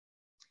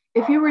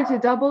 If you were to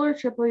double or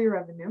triple your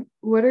revenue,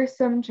 what are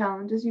some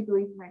challenges you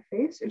believe you might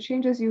face or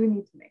changes you would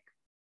need to make?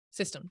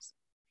 Systems.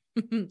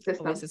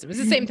 Systems. It's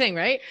the same thing,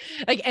 right?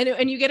 Like,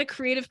 and you get a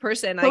creative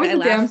person. Like, I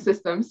laugh. Damn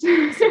systems,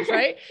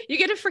 right? You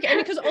get to forget,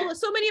 because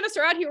so many of us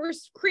are out here, we're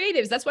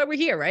creatives. That's why we're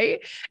here, right?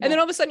 And then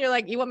all of a sudden you're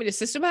like, you want me to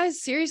systemize?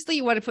 Seriously?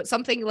 You want to put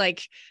something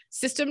like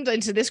systemed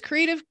into this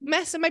creative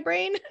mess in my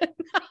brain? You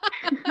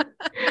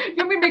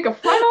want me to make a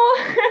funnel?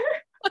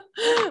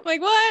 Like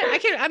what?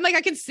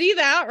 I can see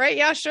that, right?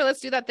 Yeah, sure. Let's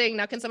do that thing.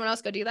 Now, can someone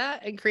else go do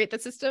that and create the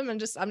system? And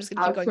I'm just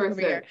going to keep going over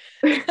here.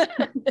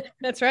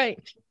 That's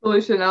right.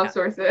 Solution,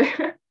 outsource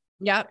it.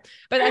 Yeah.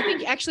 But I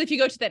think actually, if you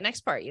go to that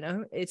next part,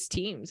 it's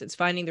teams, it's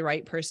finding the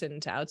right person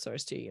to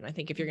outsource to. And I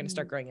think if you're going to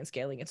start growing and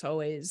scaling, it's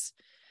always,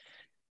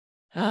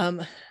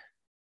 the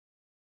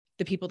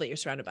people that you're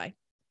surrounded by.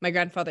 My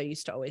grandfather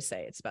used to always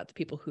say it's about the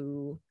people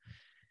who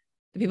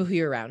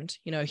you're around.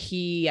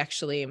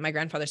 My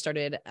grandfather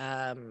started,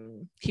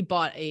 he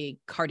bought a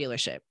car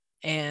dealership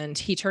and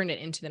he turned it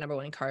into the number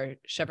one car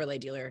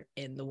Chevrolet dealer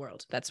in the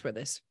world. That's where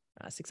this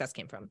success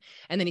came from.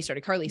 And then he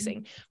started car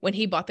leasing. When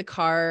he bought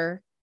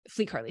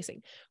fleet car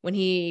leasing, when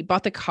he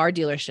bought the car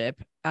dealership,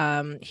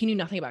 he knew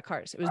nothing about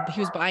cars. He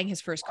was buying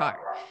his first car.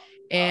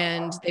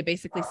 And they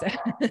basically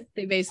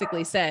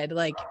said,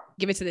 like,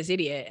 give it to this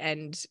idiot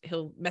and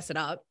he'll mess it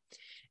up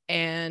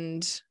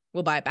and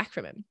we'll buy it back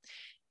from him.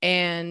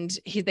 And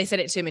they said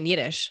it to him in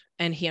Yiddish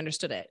and he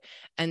understood it.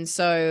 And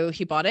so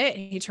he bought it,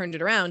 he turned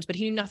it around, but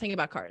he knew nothing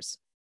about cars,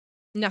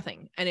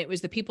 nothing. And it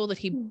was the people that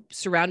he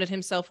surrounded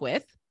himself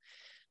with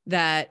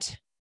that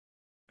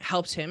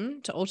helped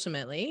him to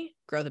ultimately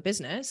grow the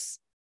business,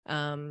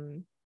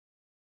 to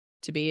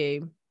be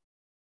a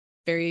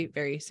very,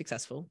 very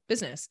successful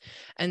business.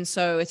 And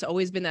so it's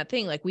always been that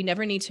thing. Like, we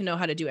never need to know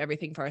how to do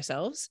everything for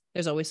ourselves.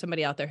 There's always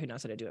somebody out there who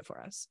knows how to do it for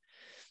us.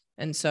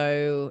 And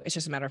so it's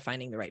just a matter of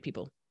finding the right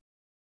people.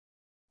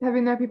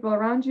 Having the right people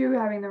around you,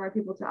 having the right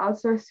people to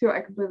outsource to.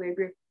 I completely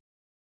agree.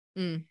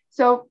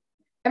 So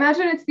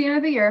imagine it's the end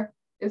of the year.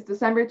 It's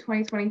December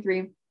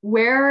 2023.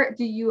 Where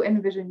do you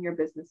envision your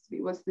business to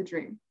be? What's the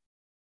dream?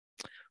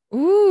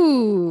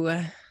 Ooh,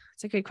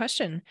 that's a good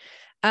question.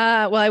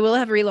 Well, I will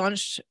have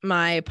relaunched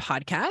my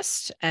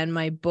podcast and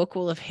my book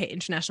will have hit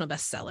international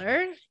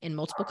bestseller in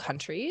multiple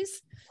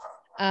countries.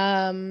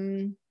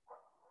 And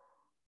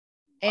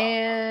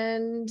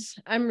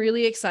I'm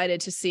really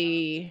excited to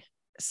see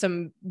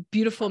some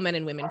beautiful men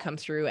and women come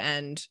through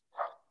and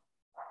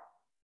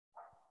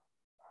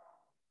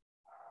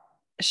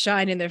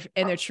shine in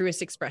their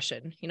truest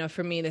expression.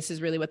 For me, this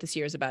is really what this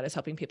year is about, is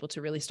helping people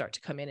to really start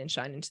to come in and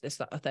shine into this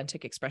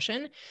authentic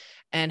expression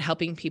and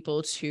helping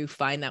people to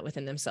find that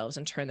within themselves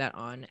and turn that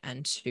on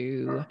and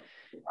to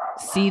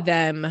see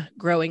them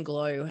grow and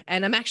glow.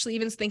 And I'm actually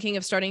even thinking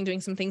of starting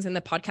doing some things in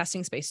the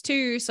podcasting space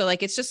too. So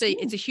like, it's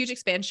a huge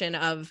expansion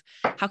of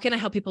how can I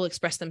help people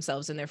express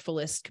themselves in their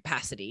fullest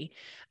capacity,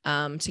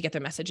 to get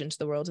their message into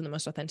the world in the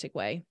most authentic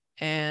way.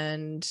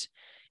 And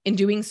in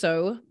doing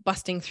so,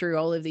 busting through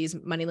all of these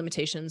money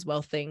limitations,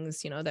 wealth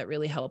things, that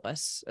really help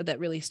us, that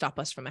really stop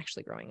us from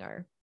actually growing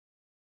our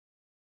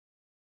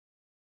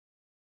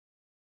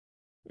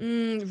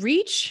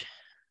reach,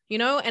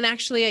 and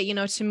actually,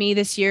 to me,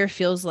 this year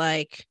feels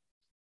like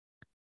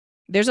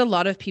there's a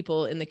lot of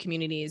people in the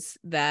communities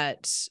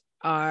that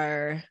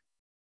are,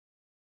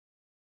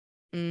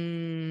 I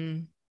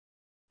know,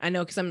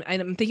 because I'm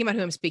thinking about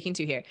who I'm speaking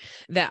to here,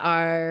 that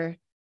are,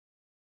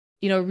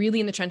 really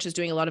in the trenches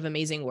doing a lot of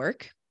amazing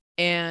work.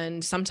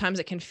 And sometimes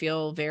it can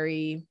feel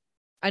very,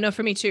 I know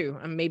for me too,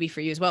 maybe for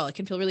you as well, it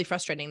can feel really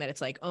frustrating that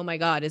it's like, oh my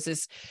God, is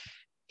this,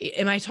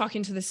 am I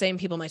talking to the same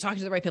people? Am I talking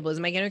to the right people?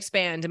 Am I going to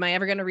expand? Am I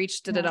ever going to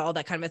reach all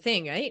that kind of a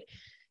thing? Right.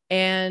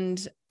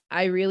 And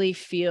I really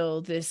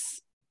feel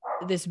this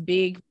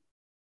big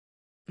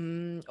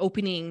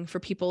opening for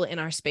people in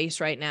our space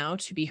right now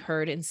to be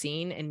heard and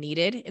seen and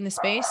needed in the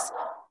space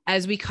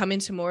as we come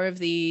into more of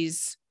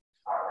these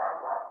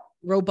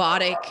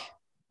robotic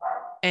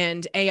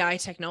and AI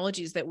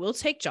technologies that will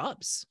take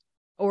jobs,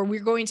 or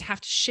we're going to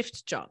have to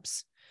shift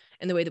jobs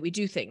in the way that we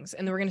do things.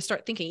 And then we're going to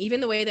start thinking, even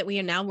the way that we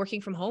are now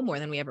working from home more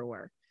than we ever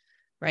were,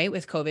 right?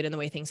 With COVID and the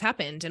way things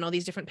happened and all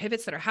these different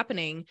pivots that are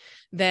happening,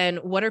 then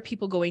what are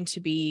people going to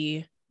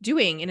be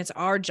doing? And it's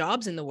our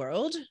jobs in the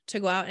world to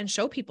go out and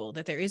show people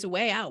that there is a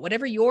way out,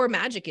 whatever your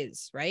magic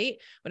is, right?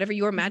 Whatever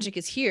your magic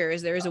is here,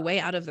 is there is a way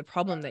out of the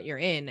problem that you're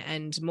in.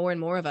 And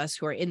more of us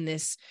who are in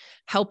this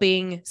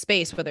helping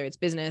space, whether it's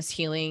business,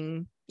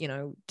 healing,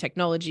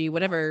 technology,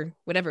 whatever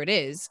it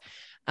is,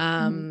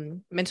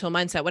 mental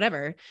mindset,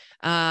 whatever,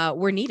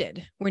 we're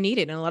needed.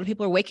 And a lot of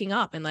people are waking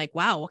up and like,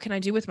 wow, what can I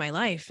do with my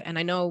life? And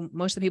I know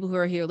most of the people who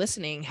are here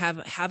listening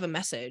have a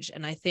message.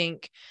 And I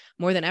think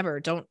more than ever,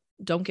 don't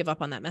give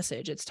up on that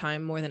message. It's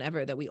time more than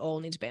ever that we all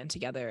need to band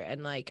together.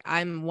 And like,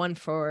 I'm one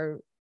for,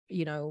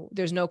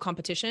 there's no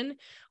competition.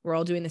 We're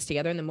all doing this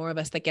together. And the more of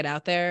us that get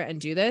out there and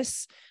do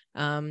this,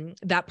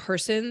 that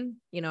person,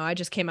 I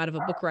just came out of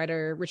a book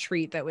writer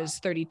retreat that was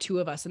 32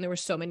 of us. And there were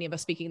so many of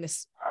us speaking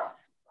this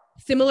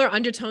similar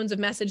undertones of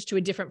message to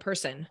a different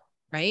person.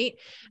 Right.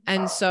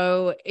 And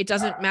so it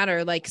doesn't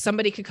matter. Like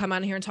somebody could come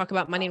on here and talk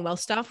about money and wealth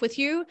stuff with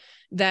you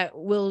that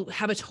will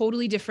have a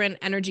totally different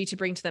energy to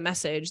bring to the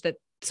message that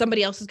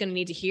somebody else is going to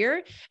need to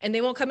hear. And they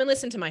won't come and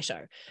listen to my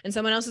show. And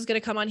someone else is going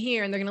to come on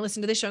here and they're going to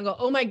listen to this show and go,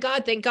 oh my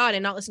God, thank God.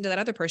 And not listen to that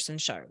other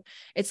person's show.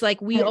 It's like,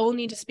 we all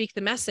need to speak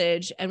the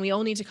message and we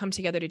all need to come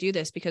together to do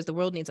this because the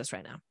world needs us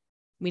right now.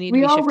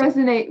 We all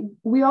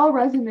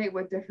resonate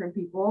with different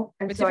people.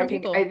 And so I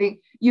think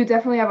you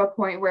definitely have a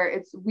point where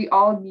we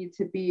all need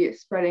to be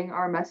spreading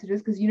our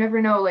messages, because you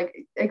never know, like,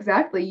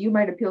 exactly, you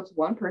might appeal to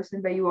one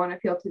person, but you won't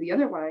appeal to the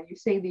other one. And you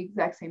say the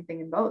exact same thing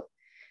in both.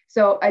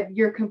 So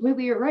you're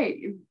completely right.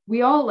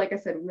 We all, like I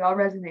said, we all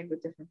resonate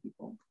with different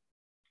people.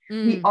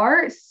 We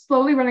are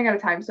slowly running out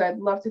of time, so I'd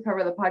love to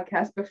cover the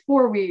podcast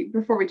before we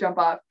jump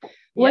off.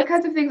 What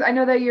kinds of things? I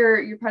know that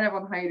you're kind of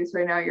on hiatus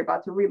right now. You're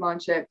about to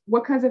relaunch it.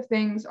 What kinds of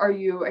things are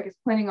you, I guess,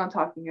 planning on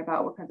talking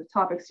about? What kinds of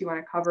topics do you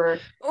want to cover?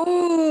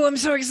 Oh, I'm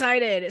so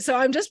excited. So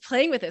I'm just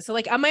playing with it. So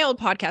like on my old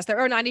podcast, there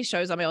are 90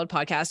 shows on my old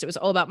podcast. It was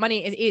all about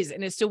money. It is,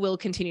 and it still will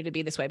continue to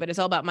be this way, but it's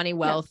all about money,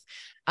 wealth.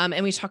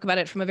 And we talk about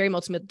it from a very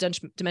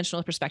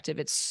multi-dimensional perspective.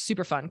 It's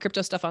super fun,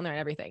 crypto stuff on there and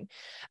everything.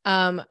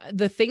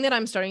 The thing that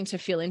I'm starting to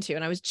feel into,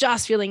 and I was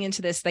just feeling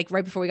into this, like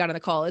right before we got on the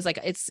call, is like,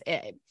 I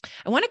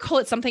want to call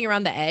it something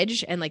around the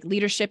edge and like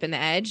leadership and the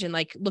edge, and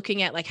like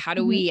looking at like, how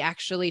do we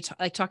actually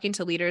talking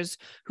to leaders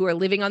who are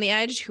living on the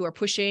edge, who are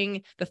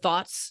pushing the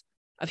thoughts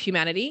of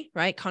humanity,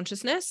 right?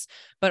 Consciousness,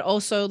 but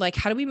also like,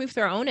 how do we move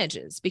through our own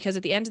edges? Because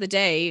at the end of the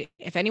day,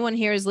 if anyone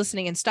here is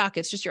listening and stuck,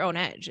 it's just your own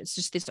edge. It's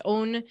just this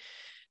own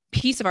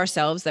piece of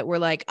ourselves that we're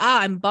like,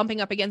 I'm bumping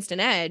up against an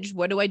edge.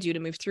 What do I do to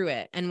move through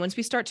it? And once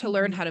we start to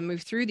learn how to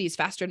move through these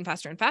faster and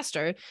faster and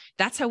faster,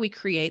 that's how we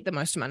create the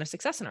most amount of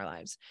success in our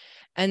lives.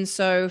 And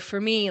so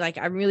for me, like,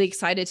 I'm really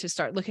excited to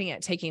start looking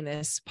at taking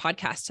this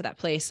podcast to that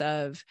place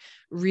of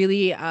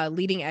really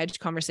leading edge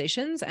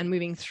conversations and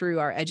moving through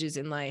our edges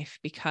in life,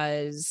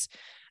 because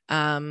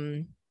I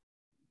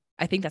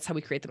think that's how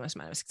we create the most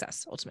amount of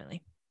success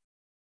ultimately.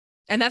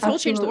 And that's how we'll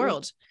change the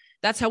world.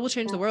 That's how we'll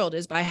change the world,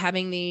 is by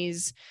having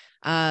these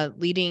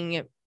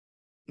leading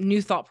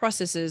new thought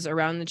processes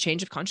around the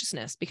change of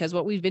consciousness, because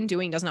what we've been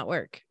doing does not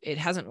work. It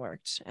hasn't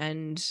worked.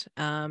 And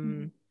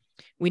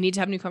we need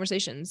to have new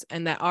conversations,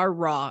 and that are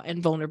raw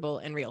and vulnerable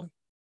and real.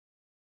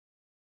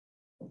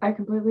 I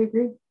completely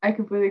agree. I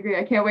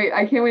can't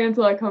wait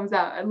until it comes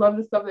out. I love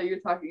the stuff that you're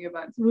talking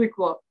about. It's really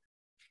cool.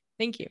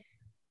 Thank you.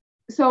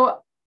 So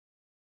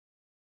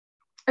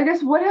I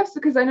guess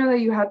because I know that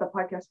you had the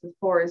podcast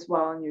before as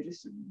well, and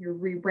you're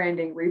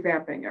rebranding,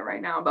 revamping it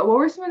right now, but what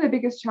were some of the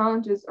biggest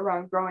challenges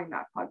around growing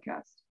that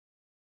podcast?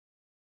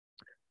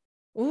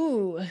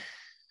 Ooh,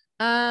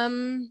 I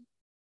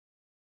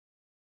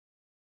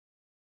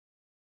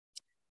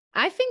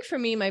think for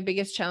me, my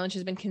biggest challenge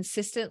has been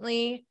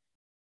consistently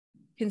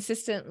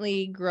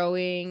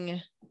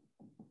growing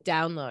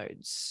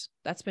downloads.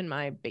 That's been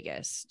my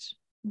biggest.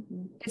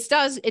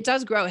 It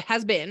does grow. It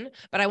has been,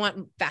 but I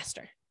want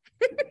faster.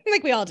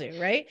 Like we all do,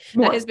 right?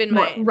 That has been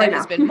more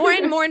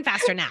and more and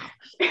faster now.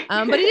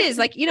 But it is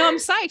like, I'm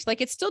psyched.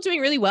 Like it's still doing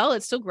really well.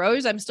 It still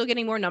grows. I'm still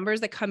getting more numbers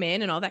that come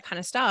in and all that kind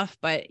of stuff.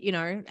 But,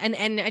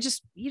 and I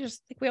just,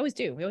 like we always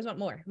do. We always want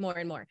more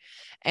and more.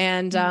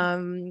 And,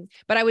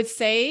 but I would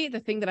say the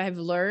thing that I've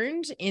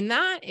learned in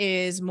that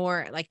is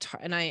more like,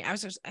 and I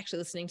was actually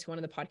listening to one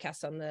of the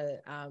podcasts on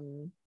the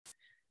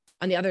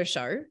other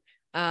show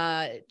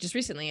just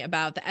recently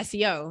about the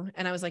SEO.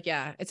 And I was like,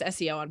 yeah, it's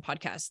SEO on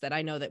podcasts that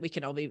I know that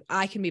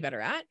I can be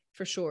better at.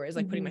 for sure, is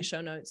like putting my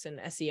show notes and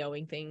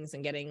SEOing things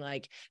and getting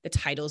like the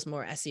titles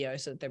more SEO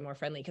so that they're more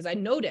friendly. Because I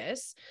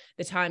notice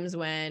the times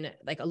when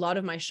like a lot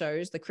of my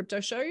shows, the crypto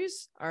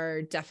shows,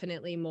 are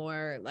definitely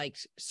more like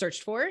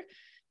searched for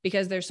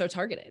because they're so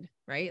targeted,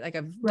 right? Like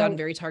I've done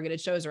very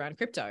targeted shows around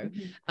crypto,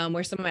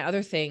 where some of my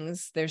other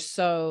things, they're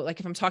so like,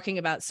 if I'm talking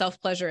about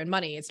self-pleasure and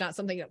money, it's not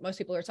something that most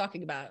people are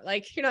talking about.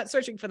 Like you're not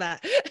searching for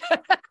that.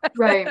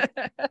 Right.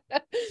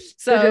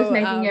 So just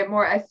making it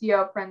more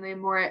SEO friendly,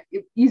 more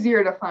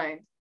easier to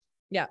find.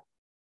 Yeah.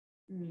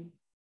 And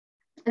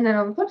then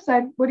on the flip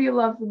side, what do you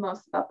love the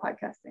most about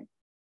podcasting?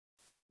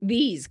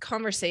 These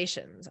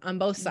conversations on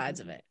both sides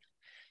of it.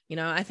 You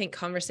know, I think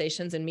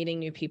conversations and meeting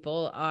new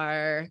people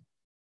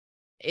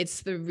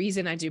it's the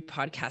reason I do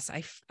podcasts.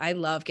 I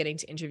love getting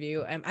to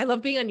interview. I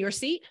love being on your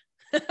seat.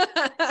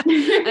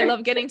 I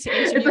love getting to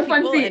interview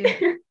people. And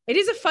it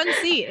is a fun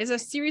seat. It's a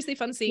seriously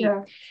fun seat.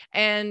 Yeah.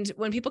 And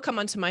when people come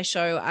onto my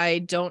show, I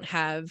don't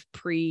have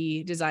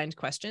pre-designed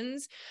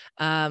questions.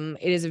 It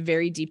is a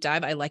very deep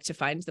dive. I like to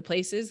find the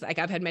places. Like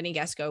I've had many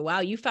guests go,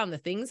 wow, you found the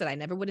things that I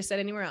never would have said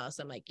anywhere else.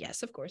 I'm like,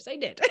 yes, of course I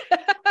did.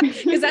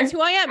 Because that's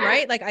who I am,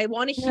 right? Like I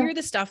want to hear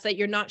the stuff that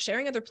you're not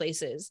sharing other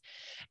places.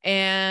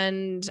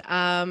 And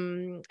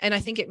I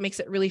think it makes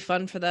it really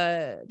fun for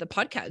the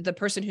podcast, the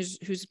person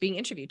who's being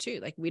interviewed too.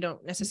 Like we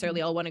don't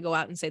necessarily all want to go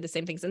out and say the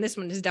same things. And this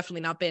one has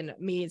definitely not been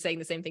me saying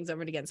the same things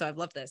over and again. So I've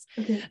loved this.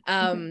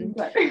 But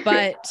like,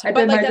 that's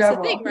the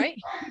thing, right?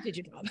 You did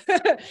your job.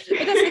 But that's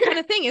the kind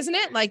of thing, isn't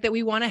it? Like that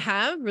we want to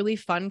have really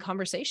fun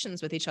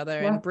conversations with each other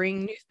and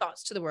bring new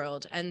thoughts to the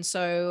world. And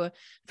so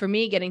for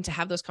me, getting to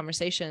have those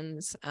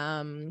conversations,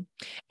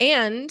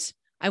 and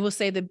I will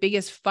say the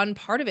biggest fun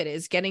part of it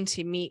is getting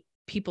to meet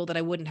people that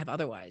I wouldn't have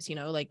otherwise. You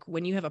know, like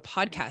when you have a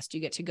podcast, you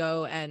get to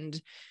go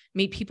and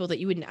meet people that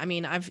you wouldn't. I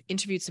mean, I've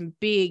interviewed some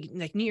big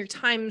like New York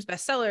Times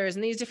bestsellers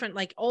and these different,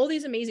 like all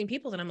these amazing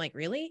people that I'm like,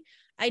 really?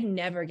 I'd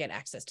never get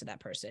access to that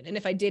person. And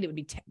if I did, it would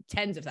be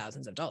tens of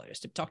thousands of dollars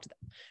to talk to them.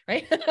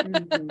 Right.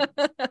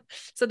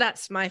 So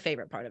that's my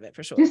favorite part of it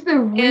for sure. Just the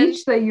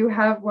reach that you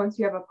have once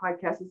you have a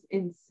podcast is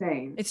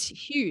insane. It's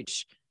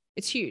huge.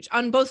 It's huge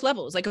on both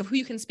levels, like of who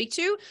you can speak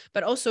to,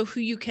 but also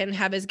who you can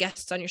have as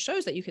guests on your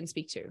shows that you can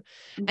speak to.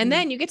 And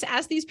then you get to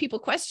ask these people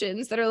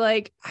questions that are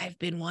like, I've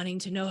been wanting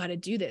to know how to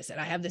do this. And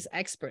I have this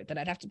expert that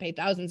I'd have to pay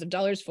thousands of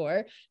dollars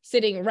for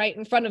sitting right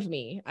in front of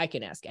me. I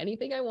can ask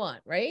anything I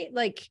want, right?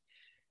 Like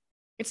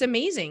it's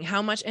amazing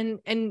how much, and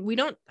we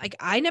don't like,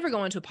 I never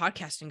go into a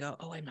podcast and go,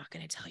 oh, I'm not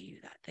going to tell you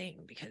that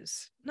thing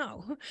because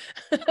no.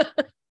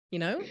 You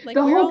know, like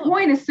the whole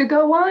point is to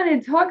go on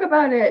and talk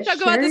about it.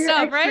 Talk about the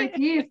stuff, right?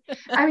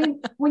 I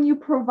mean, when you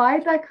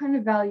provide that kind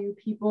of value,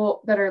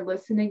 people that are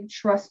listening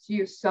trust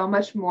you so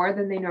much more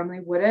than they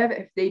normally would have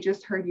if they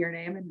just heard your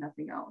name and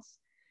nothing else.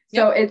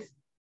 So it's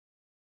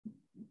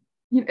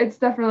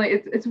definitely,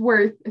 it's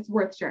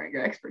worth sharing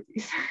your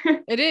expertise.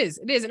 It is.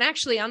 And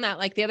actually on that,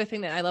 like the other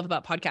thing that I love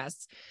about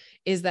podcasts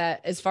is that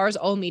as far as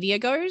all media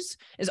goes,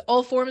 is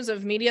all forms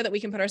of media that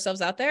we can put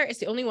ourselves out there, it's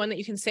the only one that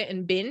you can sit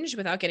and binge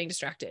without getting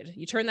distracted.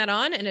 You turn that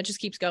on and it just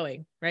keeps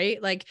going, right?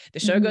 Like the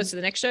show goes to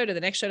the next show, to the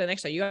next show, to the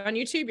next show. You go on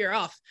YouTube, you're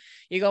off.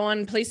 You go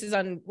on places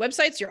on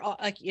websites, you're all,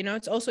 like, you know,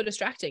 it's also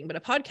distracting. But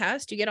a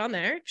podcast, you get on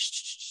there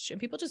and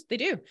people just, they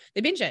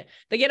binge it.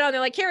 They get on,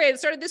 they're like, Keri, I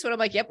started this one. I'm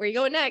like, yep, where are you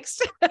going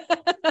next?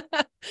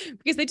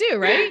 Because they do,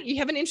 right? You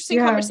have an interesting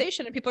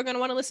conversation and people are going to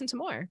want to listen to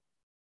more.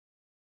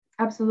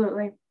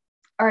 Absolutely.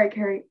 All right,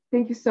 Keri,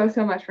 thank you so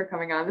much for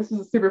coming on. This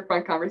was a super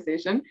fun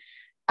conversation.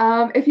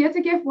 If you had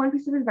to give one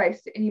piece of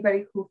advice to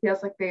anybody who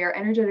feels like they are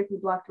energetically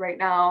blocked right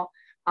now,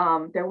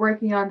 they're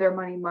working on their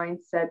money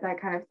mindset, that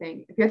kind of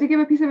thing. If you had to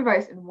give a piece of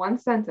advice in one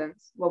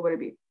sentence, what would it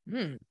be?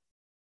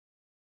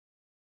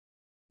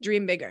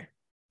 Dream bigger.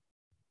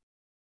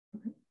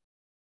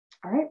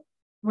 All right.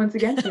 Once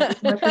again, thank you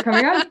so much for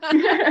coming on.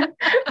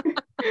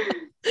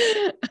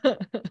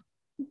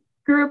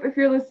 Group, if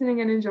you're listening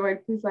and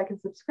enjoyed, please like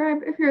and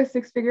subscribe. If you're a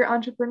six-figure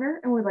entrepreneur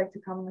and would like to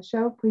come on the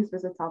show, please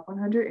visit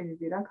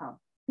top100interview.com.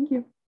 Thank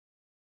you.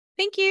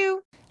 Thank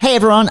you. Hey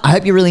everyone, I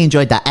hope you really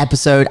enjoyed that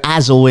episode.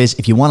 As always,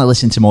 if you want to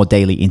listen to more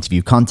daily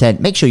interview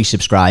content, make sure you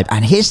subscribe.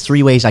 And here's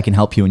 3 ways I can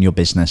help you in your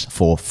business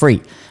for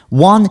free.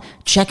 1,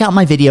 check out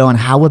my video on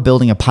how we're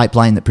building a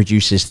pipeline that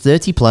produces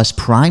 30 plus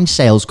prime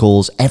sales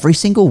calls every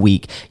single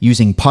week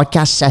using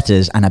podcast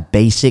setters and a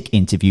basic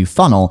interview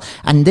funnel.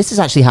 And this is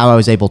actually how I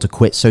was able to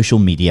quit social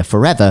media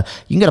forever.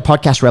 You can go to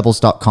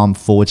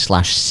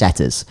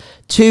podcastrebels.com/setters.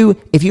 2,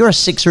 if you're a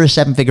 6 or a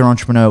 7-figure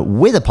entrepreneur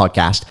with a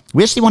podcast,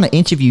 we actually want to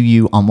interview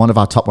you on one of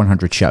our top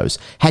 100 shows.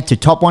 Head to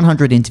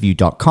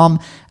top100interview.com.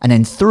 And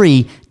then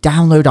 3,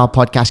 download our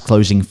podcast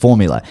closing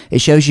formula. It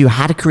shows you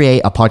how to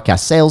create a podcast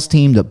sales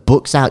team that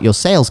books out your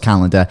sales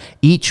calendar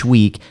each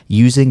week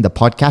using the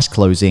podcast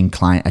closing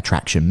client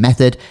attraction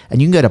method. And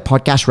you can go to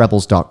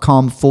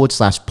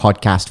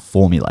podcastrebels.com/podcast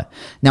formula.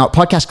 Now at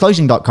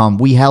podcastclosing.com,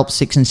 we help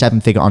 6 and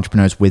 7-figure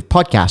entrepreneurs with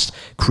podcasts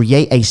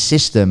create a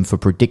system for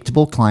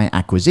predictable client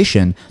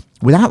acquisition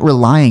without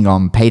relying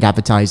on paid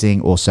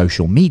advertising or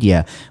social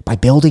media by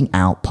building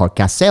out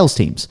podcast sales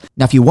teams.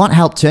 Now, if you want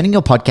help turning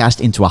your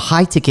podcast into a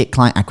high-ticket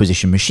client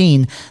acquisition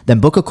machine, then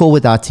book a call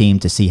with our team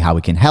to see how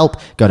we can help.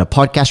 Go to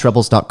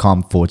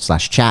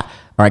podcastrebels.com/chat.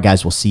 All right,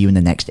 guys, we'll see you in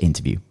the next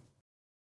interview.